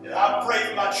 And I pray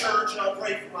for my church, and I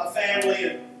pray for my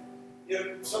family,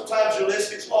 and sometimes your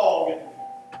list gets long,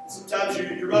 and sometimes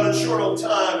you're running short on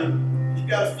time, and you've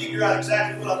got to figure out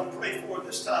exactly what I'm going to pray for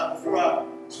this time before I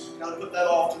got to put that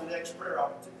off to the next prayer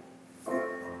opportunity.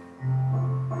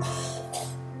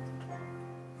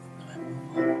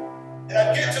 And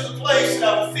I get to the place that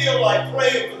I would feel like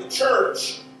praying for the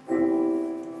church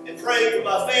and praying for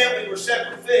my family were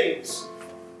separate things.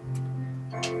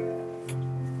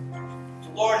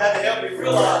 The Lord had to help me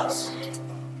realize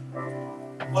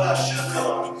what I should have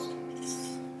realized.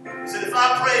 He said, if I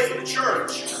pray for the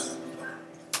church,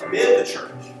 I'm in the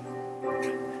church.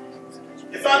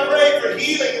 If I pray for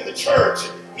healing in the church,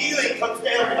 healing comes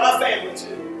down to my family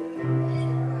too.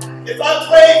 If I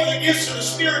pray for the gifts of the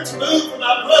Spirit to move for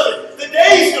my brother, the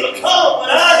day's going to come when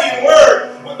I need a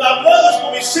word, when my brother's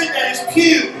going to be sitting at his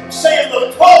pew saying,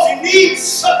 because he needs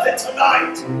something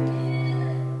tonight.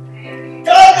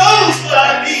 God knows what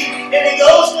I need, and He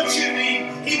knows what you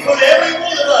need. He put every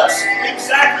one of us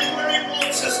exactly where He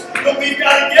wants us, but we've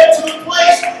got to get to the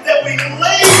place that we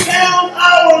lay down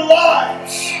our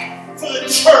lives for the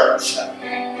church.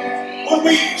 When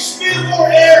we spend more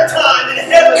airtime in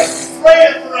heaven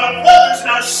praying for our brothers and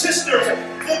our sisters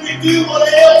than we do what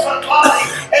ails our body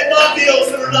and my bills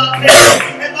that are not paid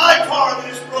and my car that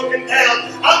is broken down.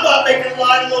 I'm not making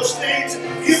light of those things.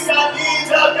 You've got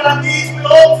needs, I've got needs. We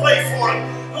all pray for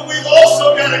them. But we've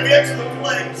also got to get to the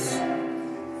place.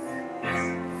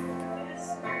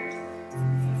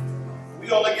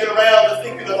 We only get around to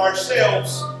thinking of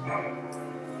ourselves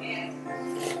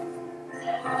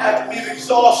after we've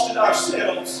exhausted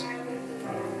ourselves,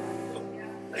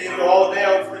 laying it all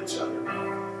down for each other.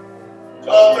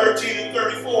 John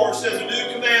 13:34 says, a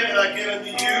new commandment I give unto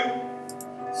you,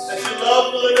 that you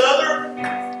love one another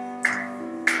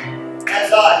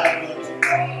as I have loved you.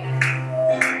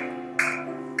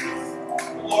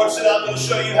 The Lord said, I'm going to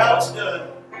show you how it's done.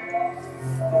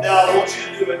 Now I want you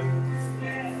to do it.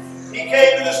 He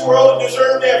came to this world and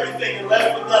deserved everything and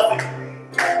left with nothing.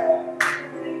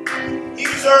 He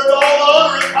deserved all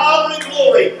honor and power and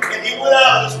glory, and He went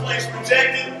out of this place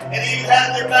rejected, and He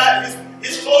had their back.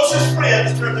 His closest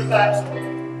friends turned their backs on Him.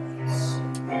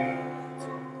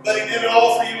 But He did it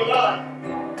all for you and I.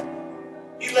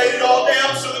 He laid it all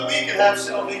down so that we could have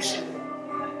salvation.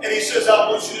 And He says, I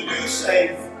want you to do the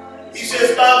same. He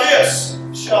says, by this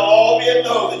shall all men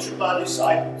know that you're my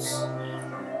disciples.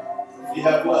 If you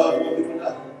have love one to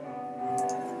another.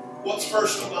 What's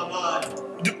first on my mind?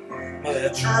 Is it the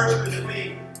church or is it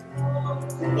me?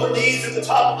 What needs at the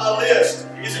top of my list?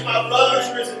 Is it my brother's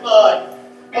or is it mine?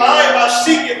 Why am I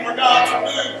seeking for God to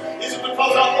move? Is it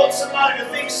because I want somebody to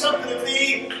think something of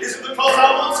me? Is it because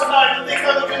I want somebody to think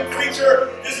I'm a good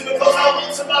preacher? Is it because I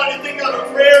want somebody to think I'm a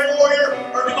prayer warrior?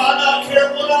 Or do I not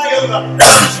care one iota? I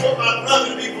just want my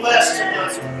brother to be blessed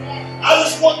tonight. I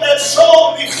just want that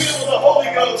soul to be filled with the Holy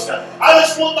Ghost. I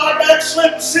just want my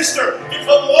backslidden sister to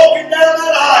come walking down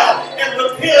that aisle and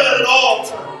repent at an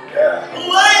altar.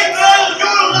 Lay down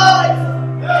your life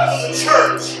for the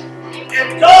church.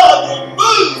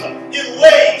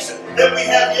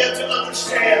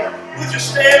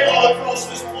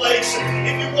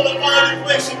 want to find a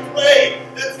place and pray,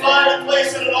 then find a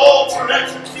place at an altar at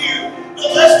your pew.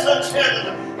 But let's touch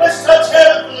heaven. Let's touch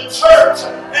heaven for the church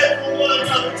and for